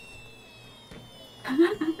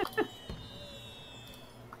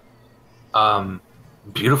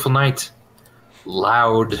 Beautiful night.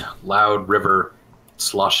 Loud river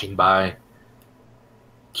sloshing by.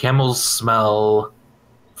 Camels smell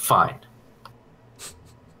fine.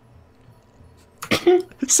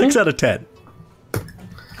 6 out of 10.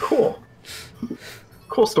 Cool.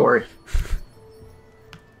 Cool story.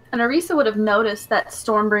 And Arisa would have noticed that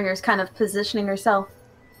Stormbringer's kind of positioning herself,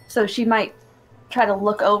 so she might try to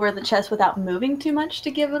look over the chest without moving too much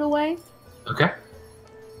to give it away. Okay.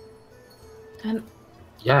 And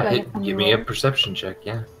Yeah, Do I get give me a roll? perception check,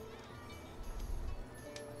 yeah.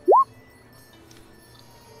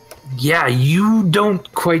 Yeah, you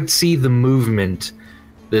don't quite see the movement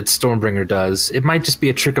that Stormbringer does. It might just be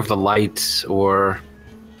a trick of the light, or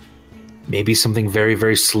maybe something very,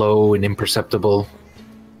 very slow and imperceptible.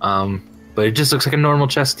 But it just looks like a normal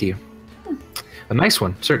chest to you. A nice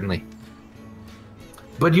one, certainly.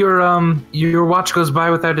 But your watch goes by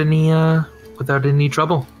without any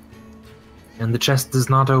trouble, and the chest does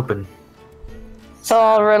not open. So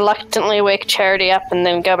I'll reluctantly wake Charity up and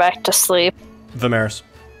then go back to sleep. Vimeris.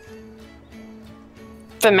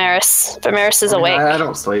 Vimeris is awake. I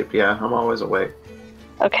don't sleep. Yeah, I'm always awake.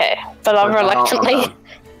 Okay, but I'll reluctantly.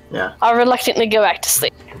 Yeah. I'll reluctantly go back to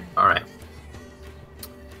sleep. All right.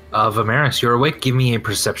 Vimeris, you're awake. Give me a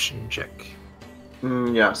perception check.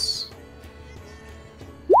 Yes.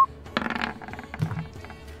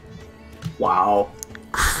 Wow.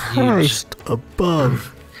 Christ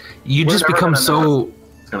above. You We're just never become gonna so.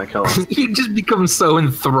 It's gonna kill us. You just become so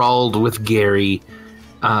enthralled with Gary,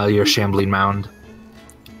 your shambling mound,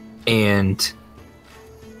 and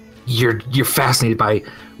you're fascinated by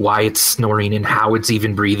why it's snoring and how it's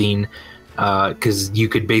even breathing, because you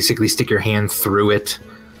could basically stick your hand through it.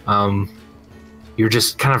 You're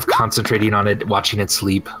just kind of concentrating on it, watching it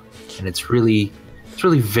sleep, and it's really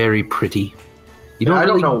very pretty. I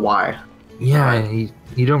don't know why. Yeah,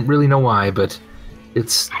 you don't really know why, but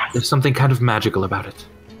there's something kind of magical about it.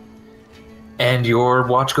 And your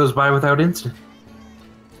watch goes by without incident.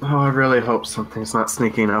 Oh, I really hope something's not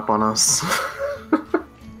sneaking up on us.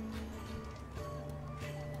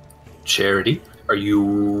 Charity, are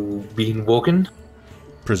you being woken?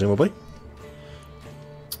 Presumably.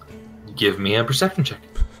 Give me a perception check.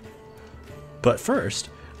 But first,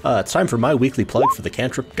 it's time for my weekly plug for the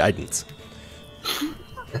Cantrip Guidance.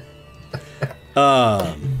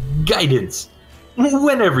 Guidance.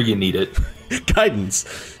 Whenever you need it.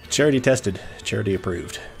 Guidance. Charity tested. Charity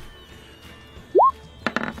approved.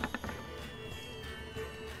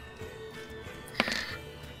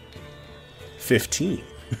 $15.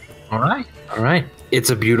 All right. It's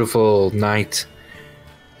a beautiful night.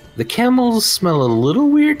 The camels smell a little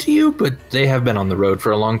weird to you, but they have been on the road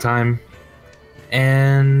for a long time.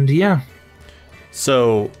 And yeah.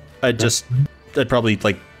 So I'd probably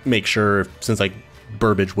make sure, since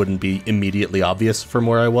Burbage wouldn't be immediately obvious from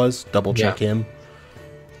where I was, double check him.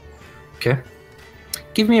 Okay.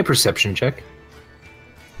 Give me a perception check.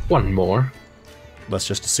 One more. Let's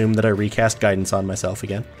just assume that I recast guidance on myself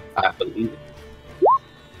again. I believe it.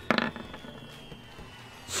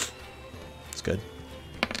 It's good.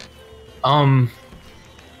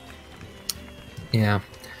 Yeah.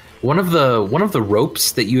 One of the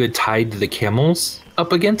ropes that you had tied the camels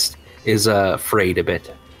up against is frayed a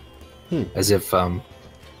bit. As if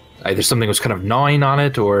either something was kind of gnawing on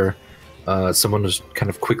it, or someone was kind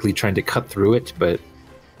of quickly trying to cut through it, but...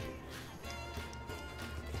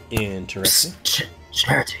 Interesting.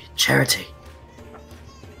 Charity.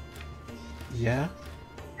 Yeah?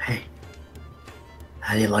 Hey,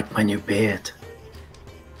 how do you like my new beard?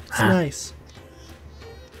 It's nice.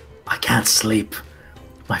 I can't sleep.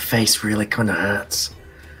 My face really kind of hurts.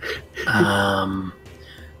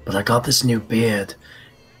 But I got this new beard.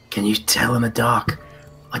 Can you tell in the dark?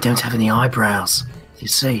 I don't have any eyebrows. You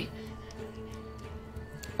see?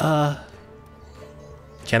 Can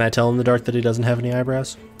I tell in the dark that he doesn't have any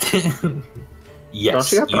eyebrows?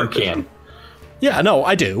 Yes, Don't you you have can. Yeah, no,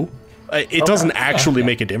 I do. It doesn't actually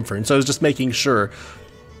make a difference. I was just making sure.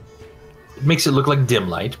 It makes it look like dim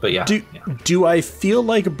light, but yeah. Do I feel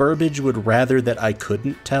like Burbage would rather that I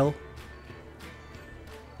couldn't tell?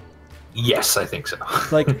 Yes, I think so.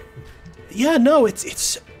 Yeah, no,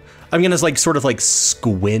 it's. I'm gonna sort of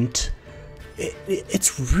squint.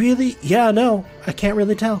 It's really, yeah, no, I can't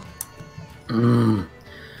really tell. All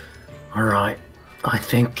right. I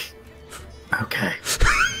think. Okay.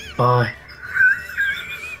 Bye.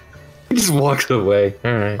 He just walks away.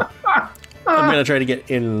 All right. I'm gonna try to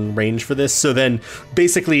get in range for this. So then,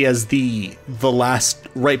 basically, as the last,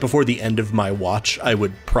 right before the end of my watch, I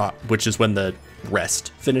would proc, which is when the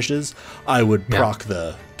rest finishes. I would proc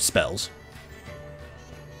the spells.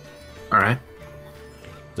 All right.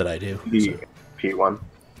 That I do. P1.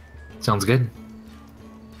 Sounds good.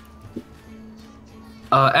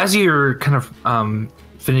 As you're kind of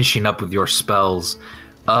finishing up with your spells,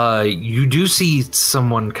 you do see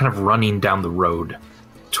someone kind of running down the road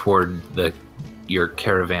toward your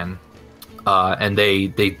caravan, and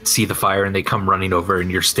they see the fire and they come running over,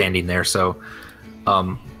 and you're standing there. So,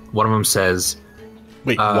 one of them says,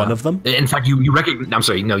 "Wait, one of them?" In fact, you recognize. I'm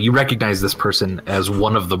sorry, no, you recognize this person as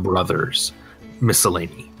one of the brothers,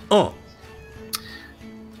 Miscellany. Oh,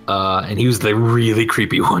 and he was the really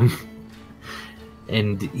creepy one.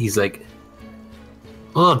 And he's like,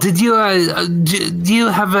 "Oh, did you do you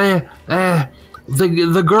have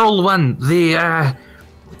the girl one, the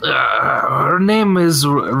Her name is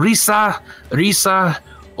Risa,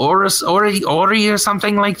 Ori, or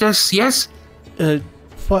something like this. Yes.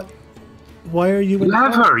 What? Why are you? You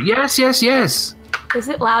have her. Yes. Is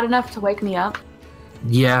it loud enough to wake me up?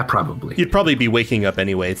 Yeah, probably. You'd probably be waking up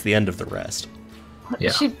anyway. It's the end of the rest.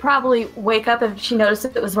 Yeah. She'd probably wake up if she noticed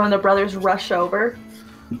that it was one of the brothers rush over.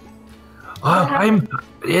 I'm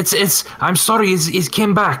sorry. It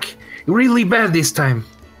came back really bad this time.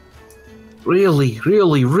 Really,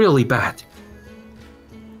 really, really bad.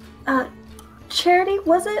 Charity,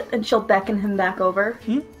 was it? And she'll beckon him back over.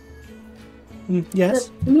 Yes.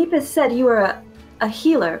 Meepus said you were a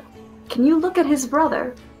healer. Can you look at his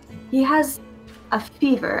brother? He has a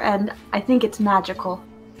fever, and I think it's magical.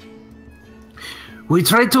 We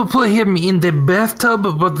tried to put him in the bathtub,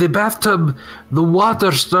 but the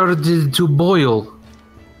water started to boil.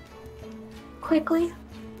 Quickly?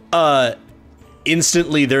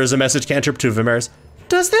 Instantly there's a message cantrip to Vimeris.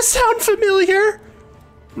 Does this sound familiar?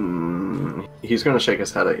 He's gonna shake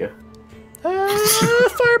his head at you.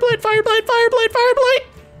 Fireblight!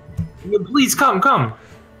 Please come.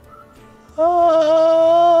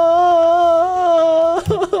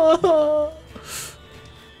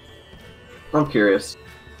 I'm curious.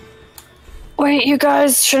 Wait, you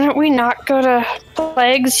guys, shouldn't we not go to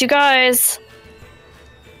Plagues? You guys.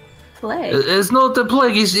 Plague? It's not the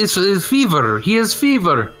plague, it's fever. He has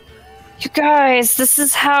fever. You guys, this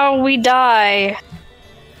is how we die.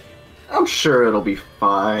 I'm sure it'll be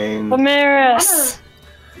fine. Vimeris.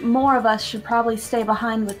 More of us should probably stay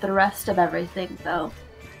behind with the rest of everything, though.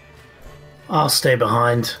 I'll stay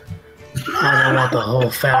behind. I don't want the whole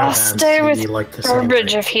I'll family stay to with be like the same Burbage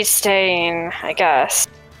thing. if he's staying, I guess.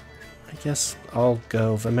 I guess I'll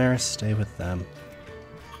go. Vimeris, stay with them.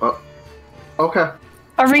 Okay.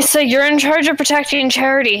 Arisa, you're in charge of protecting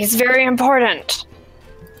Charity. He's very important.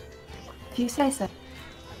 If you say so.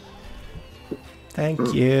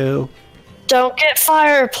 Thank you. Don't get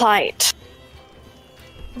fire plight.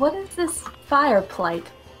 What is this fire plight?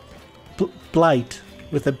 Blight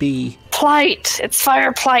with a B. Plight. It's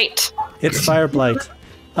fire plight. It's fire blight.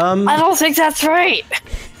 I don't think that's right.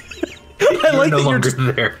 I like no that you're longer just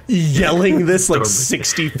there. yelling this like Totally.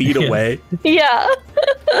 60 feet away. Yeah.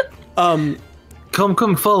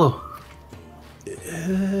 Come, follow.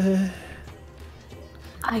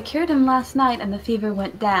 I cured him last night and the fever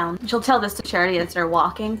went down. She'll tell this to Charity as they're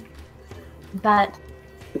walking. But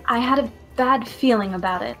I had a bad feeling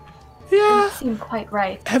about it. It Yeah. didn't seem quite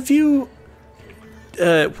right. Have you...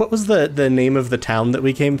 what was the name of the town that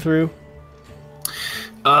we came through?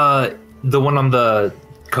 The one on the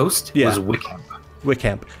coast Yeah. was Wickham.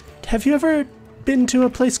 Wickham. Have you ever been to a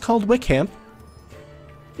place called Wickham?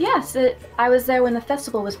 Yes, I was there when the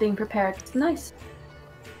festival was being prepared. It's nice.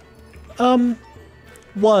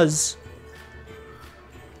 Was.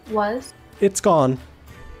 Was? It's gone.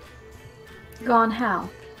 Gone how?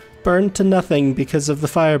 Burned to nothing because of the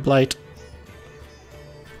fire blight.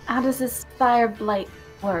 How does this fire blight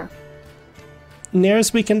work? Near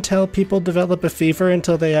as we can tell, people develop a fever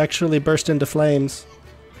until they actually burst into flames.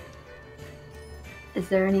 Is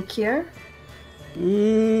there any cure?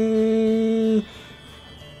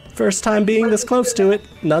 First time being this close to it.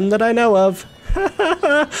 None that I know of.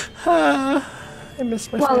 I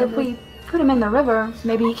miss my Well, if family. we put him in the river,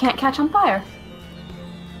 maybe he can't catch on fire.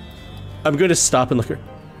 I'm going to stop and look at her.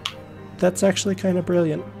 That's actually kind of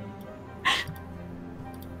brilliant.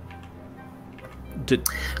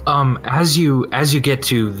 As you get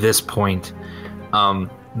to this point,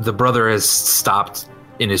 the brother has stopped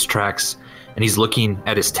in his tracks, and he's looking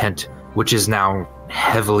at his tent, which is now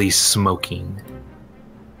heavily smoking.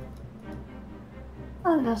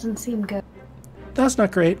 Oh, that doesn't seem good. That's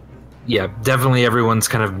not great. Yeah, definitely everyone's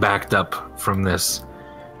kind of backed up from this.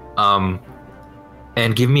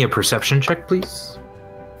 And give me a perception check, please.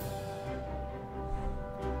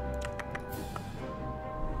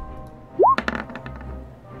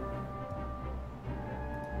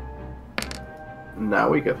 Now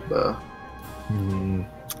we get the...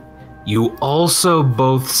 You also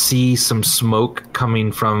both see some smoke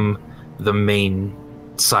coming from the main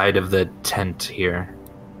side of the tent here.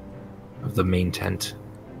 Of the main tent.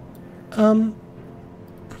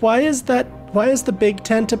 Why is the big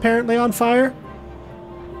tent apparently on fire?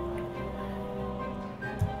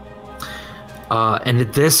 And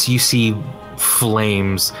at this, you see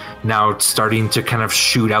flames now starting to kind of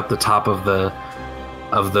shoot out the top of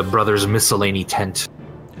the brothers' miscellany tent.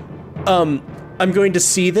 I'm going to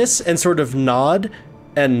see this and sort of nod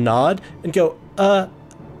and go,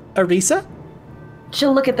 Arisa?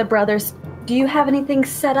 She'll look at the brothers. Do you have anything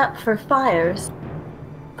set up for fires?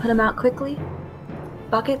 Put them out quickly?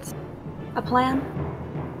 Buckets? A plan?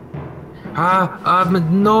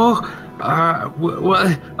 No.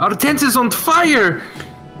 Our tent is on fire.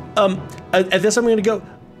 At this I'm going to go,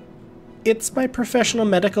 it's my professional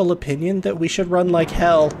medical opinion that we should run like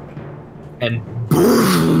hell. And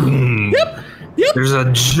boom! Yep. There's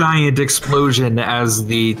a giant explosion as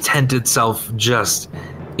the tent itself just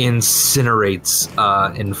incinerates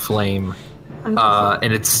in flame.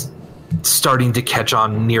 And it's starting to catch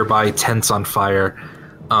on nearby tents on fire.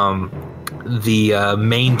 The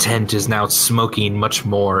main tent is now smoking much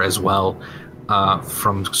more as well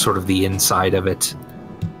from sort of the inside of it.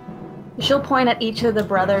 She'll point at each of the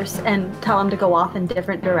brothers and tell them to go off in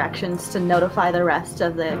different directions to notify the rest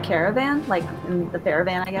of the caravan, like in the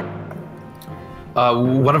caravan, I guess.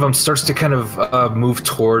 One of them starts to kind of move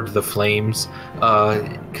toward the flames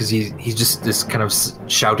because he just is kind of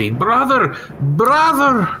shouting, "Brother!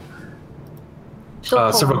 Brother!"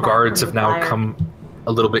 Several guards have now come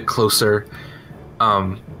a little bit closer.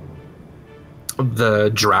 The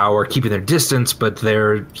drow are keeping their distance, but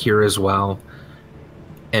they're here as well.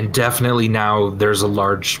 And definitely now there's a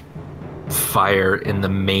large fire in the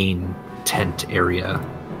main tent area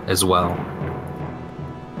as well.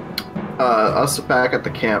 Us back at the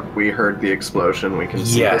camp, we heard the explosion. We can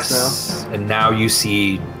see this now. And now you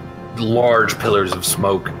see large pillars of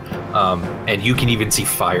smoke, and you can even see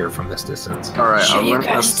fire from this distance. All right, Show you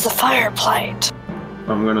guys it's the fire plight.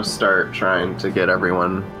 I'm gonna start trying to get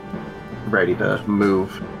everyone ready to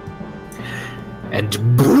move.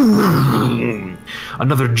 And boom!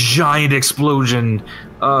 Another giant explosion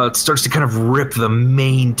starts to kind of rip the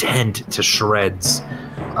main tent to shreds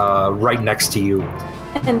right next to you.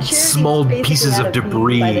 And small pieces of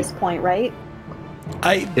debris. By this point, right?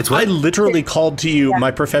 I literally called to you,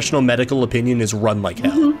 my professional medical opinion is run like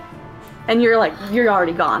hell. Mm-hmm. And you're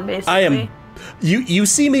already gone, basically. I am. You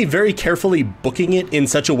see me very carefully booking it in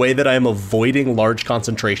such a way that I am avoiding large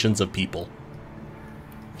concentrations of people.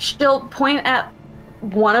 She'll point at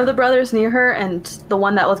one of the brothers near her and the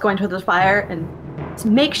one that was going toward the fire and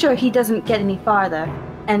make sure he doesn't get any farther.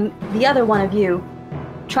 And the other one of you,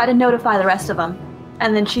 try to notify the rest of them.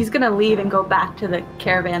 And then she's going to leave and go back to the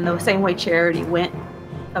caravan the same way Charity went,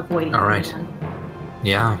 avoiding All right. everyone.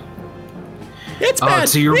 Yeah. It's bad!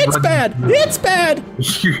 So It's bad!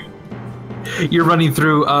 You're running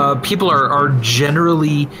through. People are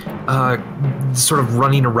generally sort of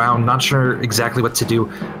running around, not sure exactly what to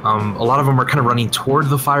do. A lot of them are kind of running toward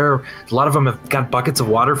the fire. A lot of them have got buckets of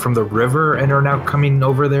water from the river and are now coming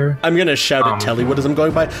over there. I'm going to shout at Tellywood as I'm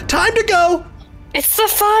going by. Time to go! It's the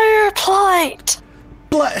fire plight!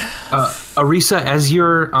 Arisa, as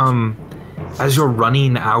you're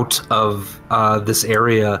running out of this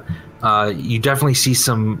area, you definitely see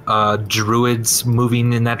some druids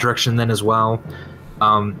moving in that direction then as well.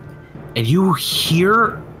 And you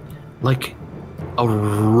hear like a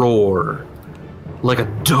roar, like a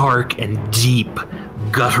dark and deep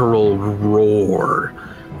guttural roar.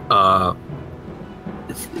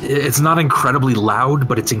 It's not incredibly loud,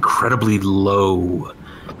 but it's incredibly low.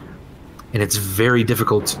 And it's very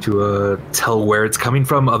difficult to tell where it's coming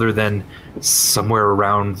from other than somewhere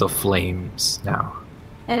around the flames now.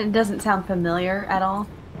 And it doesn't sound familiar at all?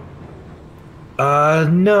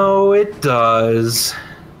 No, it does.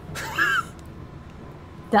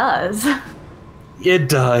 Does? It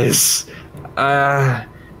does. I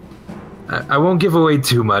won't give away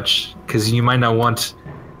too much, because you might not want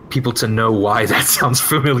people to know why that sounds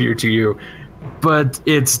familiar to you. But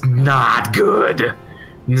it's not good.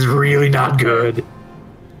 It's really not good.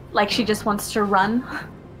 Like she just wants to run?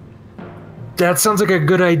 That sounds like a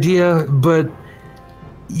good idea, but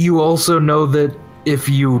you also know that if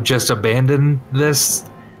you just abandon this,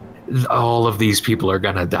 all of these people are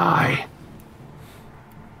gonna die.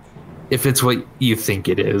 If it's what you think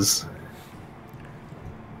it is.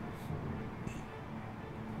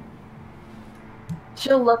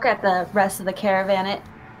 She'll look at the rest of the caravan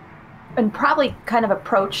and probably kind of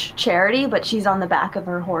approach Charity, but she's on the back of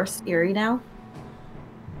her horse, Eerie, now.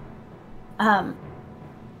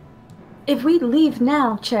 If we leave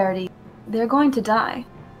now, Charity, they're going to die.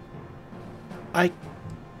 I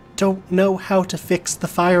don't know how to fix the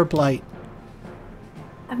fire blight.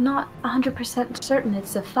 I'm not 100% certain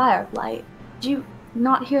it's a fire blight. Did you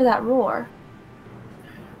not hear that roar?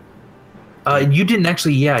 You didn't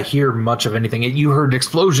actually, hear much of anything. You heard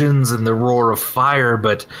explosions and the roar of fire,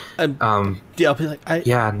 but I'll be like,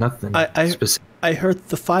 nothing specific. I heard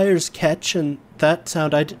the fires catch, and that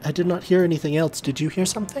sound. I did not hear anything else. Did you hear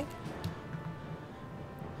something?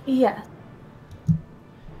 Yes.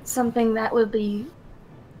 Something that would be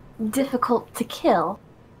difficult to kill,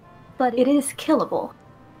 but it is killable.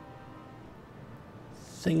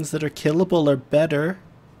 Things that are killable are better.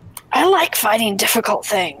 I I like fighting difficult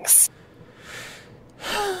things.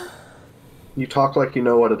 You talk like you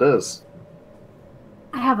know what it is.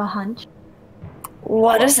 I have a hunch.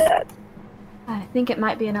 What is it? I think it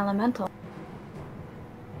might be an elemental.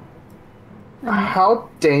 How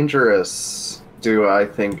dangerous do I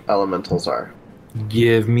think elementals are?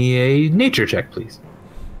 Give me a nature check, please.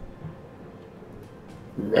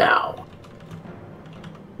 Now.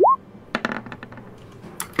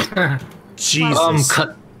 Jesus.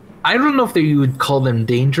 I don't know if you would call them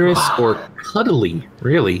dangerous or cuddly,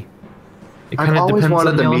 really. It I've kind of always depends wanted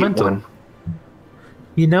on the to meet elemental. one.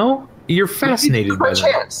 You know? You're fascinated by My that.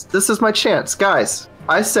 chance. This is my chance. Guys,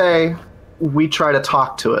 I say we try to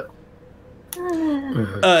talk to it.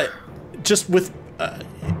 Just with...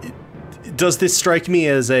 does this strike me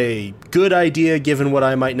as a good idea, given what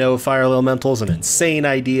I might know of fire elementals, an insane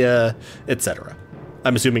idea, etc.?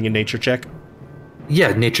 I'm assuming a nature check.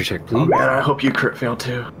 Yeah, nature check, please. Oh man, I hope you crit fail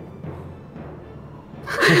too.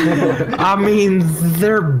 I mean,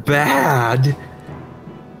 they're bad,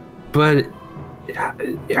 but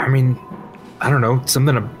I mean, I don't know.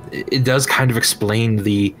 It does kind of explain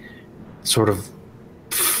the sort of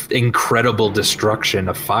incredible destruction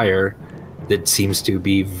of fire that seems to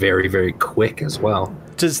be very, very quick as well.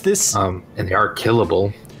 Does this... and they are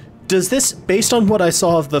killable. Does this, based on what I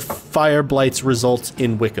saw of the fire blights results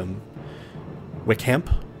in Wickham... Wickham?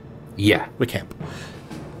 Yeah, Wickham.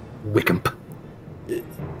 Wickham.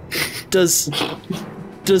 Does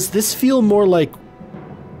this feel more like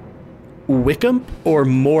Wickham or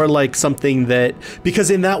more like something that... Because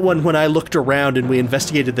in that one, when I looked around and we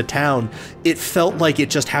investigated the town, it felt like it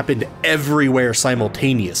just happened everywhere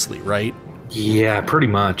simultaneously, right? Yeah, pretty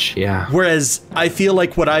much, yeah. Whereas I feel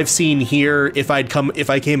like what I've seen here, if I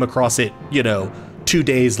came across it, 2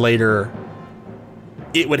 days later,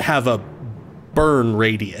 it would have a burn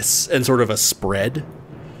radius and sort of a spread.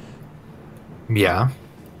 Yeah.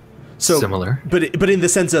 So similar. But in the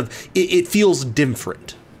sense of it feels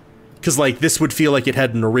different. Because this would feel like it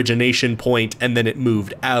had an origination point and then it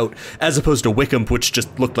moved out, as opposed to Wickham, which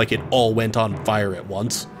just looked like it all went on fire at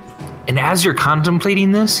once. And as you're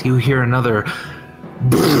contemplating this, you hear another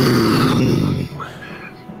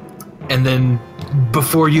and then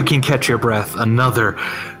before you can catch your breath, another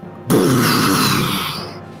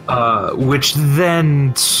which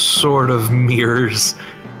then sort of mirrors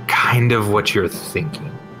kind of what you're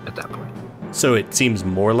thinking at that point. So it seems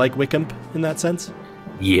more like Wickham in that sense?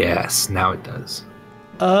 Yes, now it does.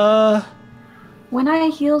 When I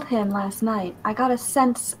healed him last night, I got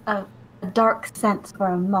a dark sense for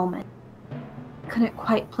a moment. Couldn't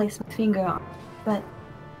quite place my finger on it, but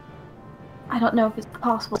I don't know if it's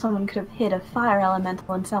possible someone could have hid a fire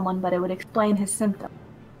elemental in someone, but it would explain his symptoms.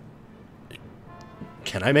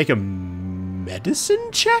 Can I make a medicine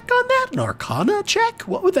check on that? An arcana check?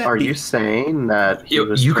 What would that be? Are you saying that he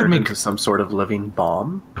was you could turned make- into some sort of living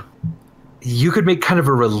bomb? You could make kind of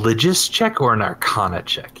a religious check or an arcana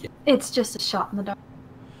check. It's just a shot in the dark.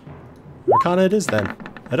 Arcana it is then.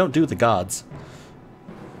 I don't do the gods.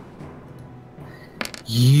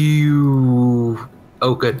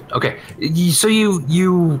 Oh, good. Okay. So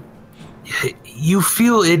you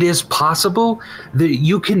feel it is possible that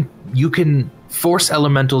you can force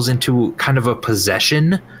elementals into kind of a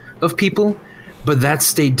possession of people, but that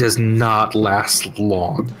state does not last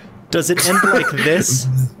long. Does it end like this?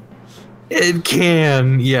 It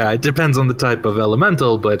can, yeah. It depends on the type of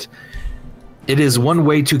elemental, but it is one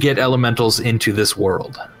way to get elementals into this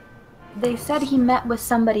world. They said he met with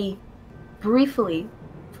somebody briefly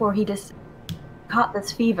before he just caught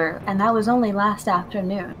this fever, and that was only last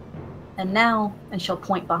afternoon. And now, and she'll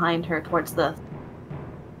point behind her towards the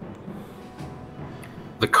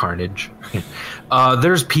carnage.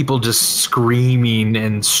 There's people just screaming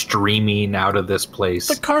and streaming out of this place.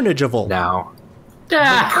 The Carnageable. Now.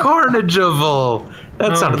 Ah! The Carnageable!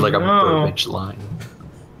 That sounded like a no. Burbage line.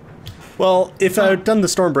 Well, if I had done the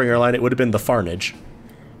Stormbringer line, it would have been the Farnage.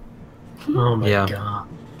 Oh my Yeah. god.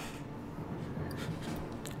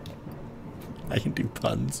 I can do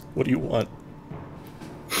puns. What do you want?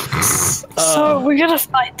 So we're gonna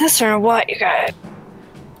fight this or what, you guys?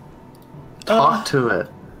 Talk to it.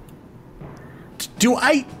 Do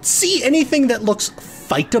I see anything that looks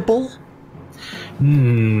fightable?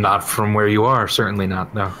 Not from where you are, certainly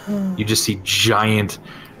not, no. You just see giant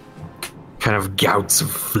kind of gouts of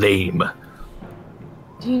flame.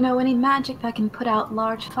 Do you know any magic that can put out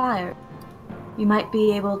large fire? You might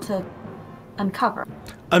be able to uncover.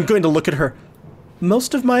 I'm going to look at her.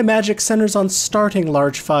 Most of my magic centers on starting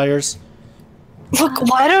large fires. Look,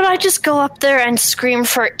 why don't I just go up there and scream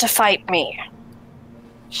for it to fight me?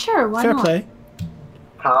 Sure, why Fair not? play.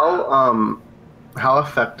 How How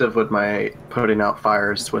effective would my putting out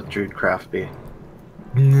fires with Druidcraft be?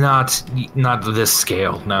 Not this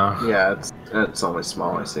scale, no. Yeah, it's only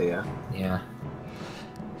small, I see, yeah. Yeah.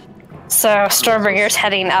 So Stormbringer's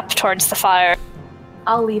heading up towards the fire.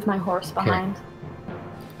 I'll leave my horse behind.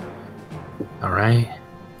 All right.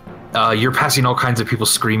 You're passing all kinds of people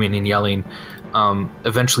screaming and yelling.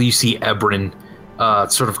 Eventually you see Ebrin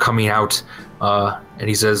sort of coming out, and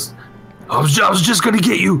he says, I was just gonna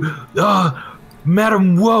get you,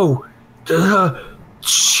 Madam Woe.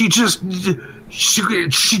 She just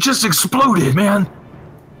exploded, man.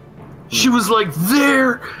 She was like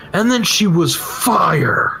there, and then she was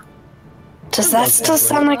fire. Does that still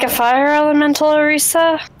sound like a fire elemental,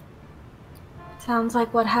 Arisa? Sounds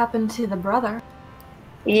like what happened to the brother.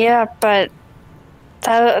 Yeah, but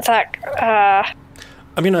I'm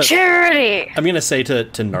gonna Charity! I'm gonna say to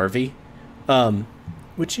Narvi,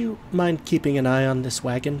 would you mind keeping an eye on this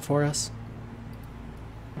wagon for us?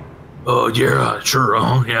 Oh, yeah, sure.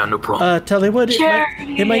 Yeah, no problem. Tellywood,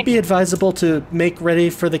 it might be advisable to make ready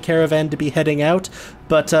for the caravan to be heading out,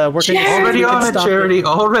 but we're going to already on it, Charity.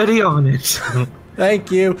 Already on it.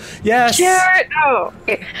 Thank you. Yes.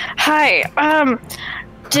 Hi.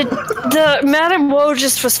 Did the Madam Woe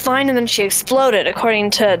just was fine and then she exploded, according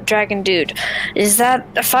to Dragon Dude. Is that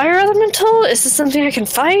a fire elemental? Is this something I can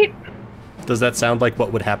fight? Does that sound like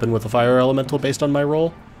what would happen with a fire elemental based on my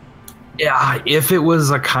role? Yeah, if it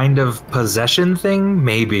was a kind of possession thing,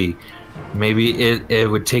 maybe it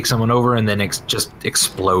would take someone over and then just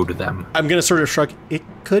explode them. I'm gonna sort of shrug. It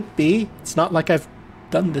could be. It's not like I've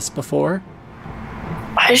done this before.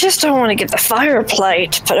 I just don't want to get the fire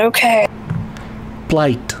plight, but okay.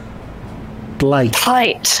 Blight.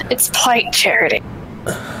 Plight. It's plight, Charity.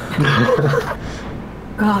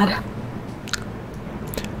 God.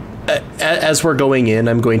 As we're going in,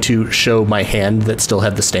 I'm going to show my hand that still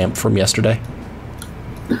had the stamp from yesterday.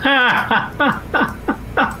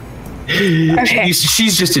 Okay.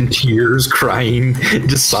 She's just in tears, crying,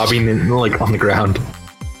 just sobbing on the ground.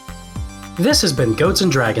 This has been Goats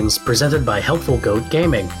and Dragons, presented by Helpful Goat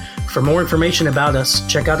Gaming. For more information about us,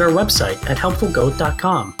 check out our website at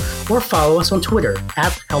helpfulgoat.com or follow us on Twitter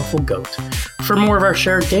at helpfulgoat. For more of our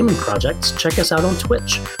shared gaming projects, check us out on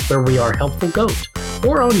Twitch, where we are Helpful Goat,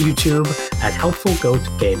 or on YouTube at Helpful Goat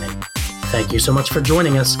Gaming. Thank you so much for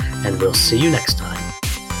joining us, and we'll see you next time.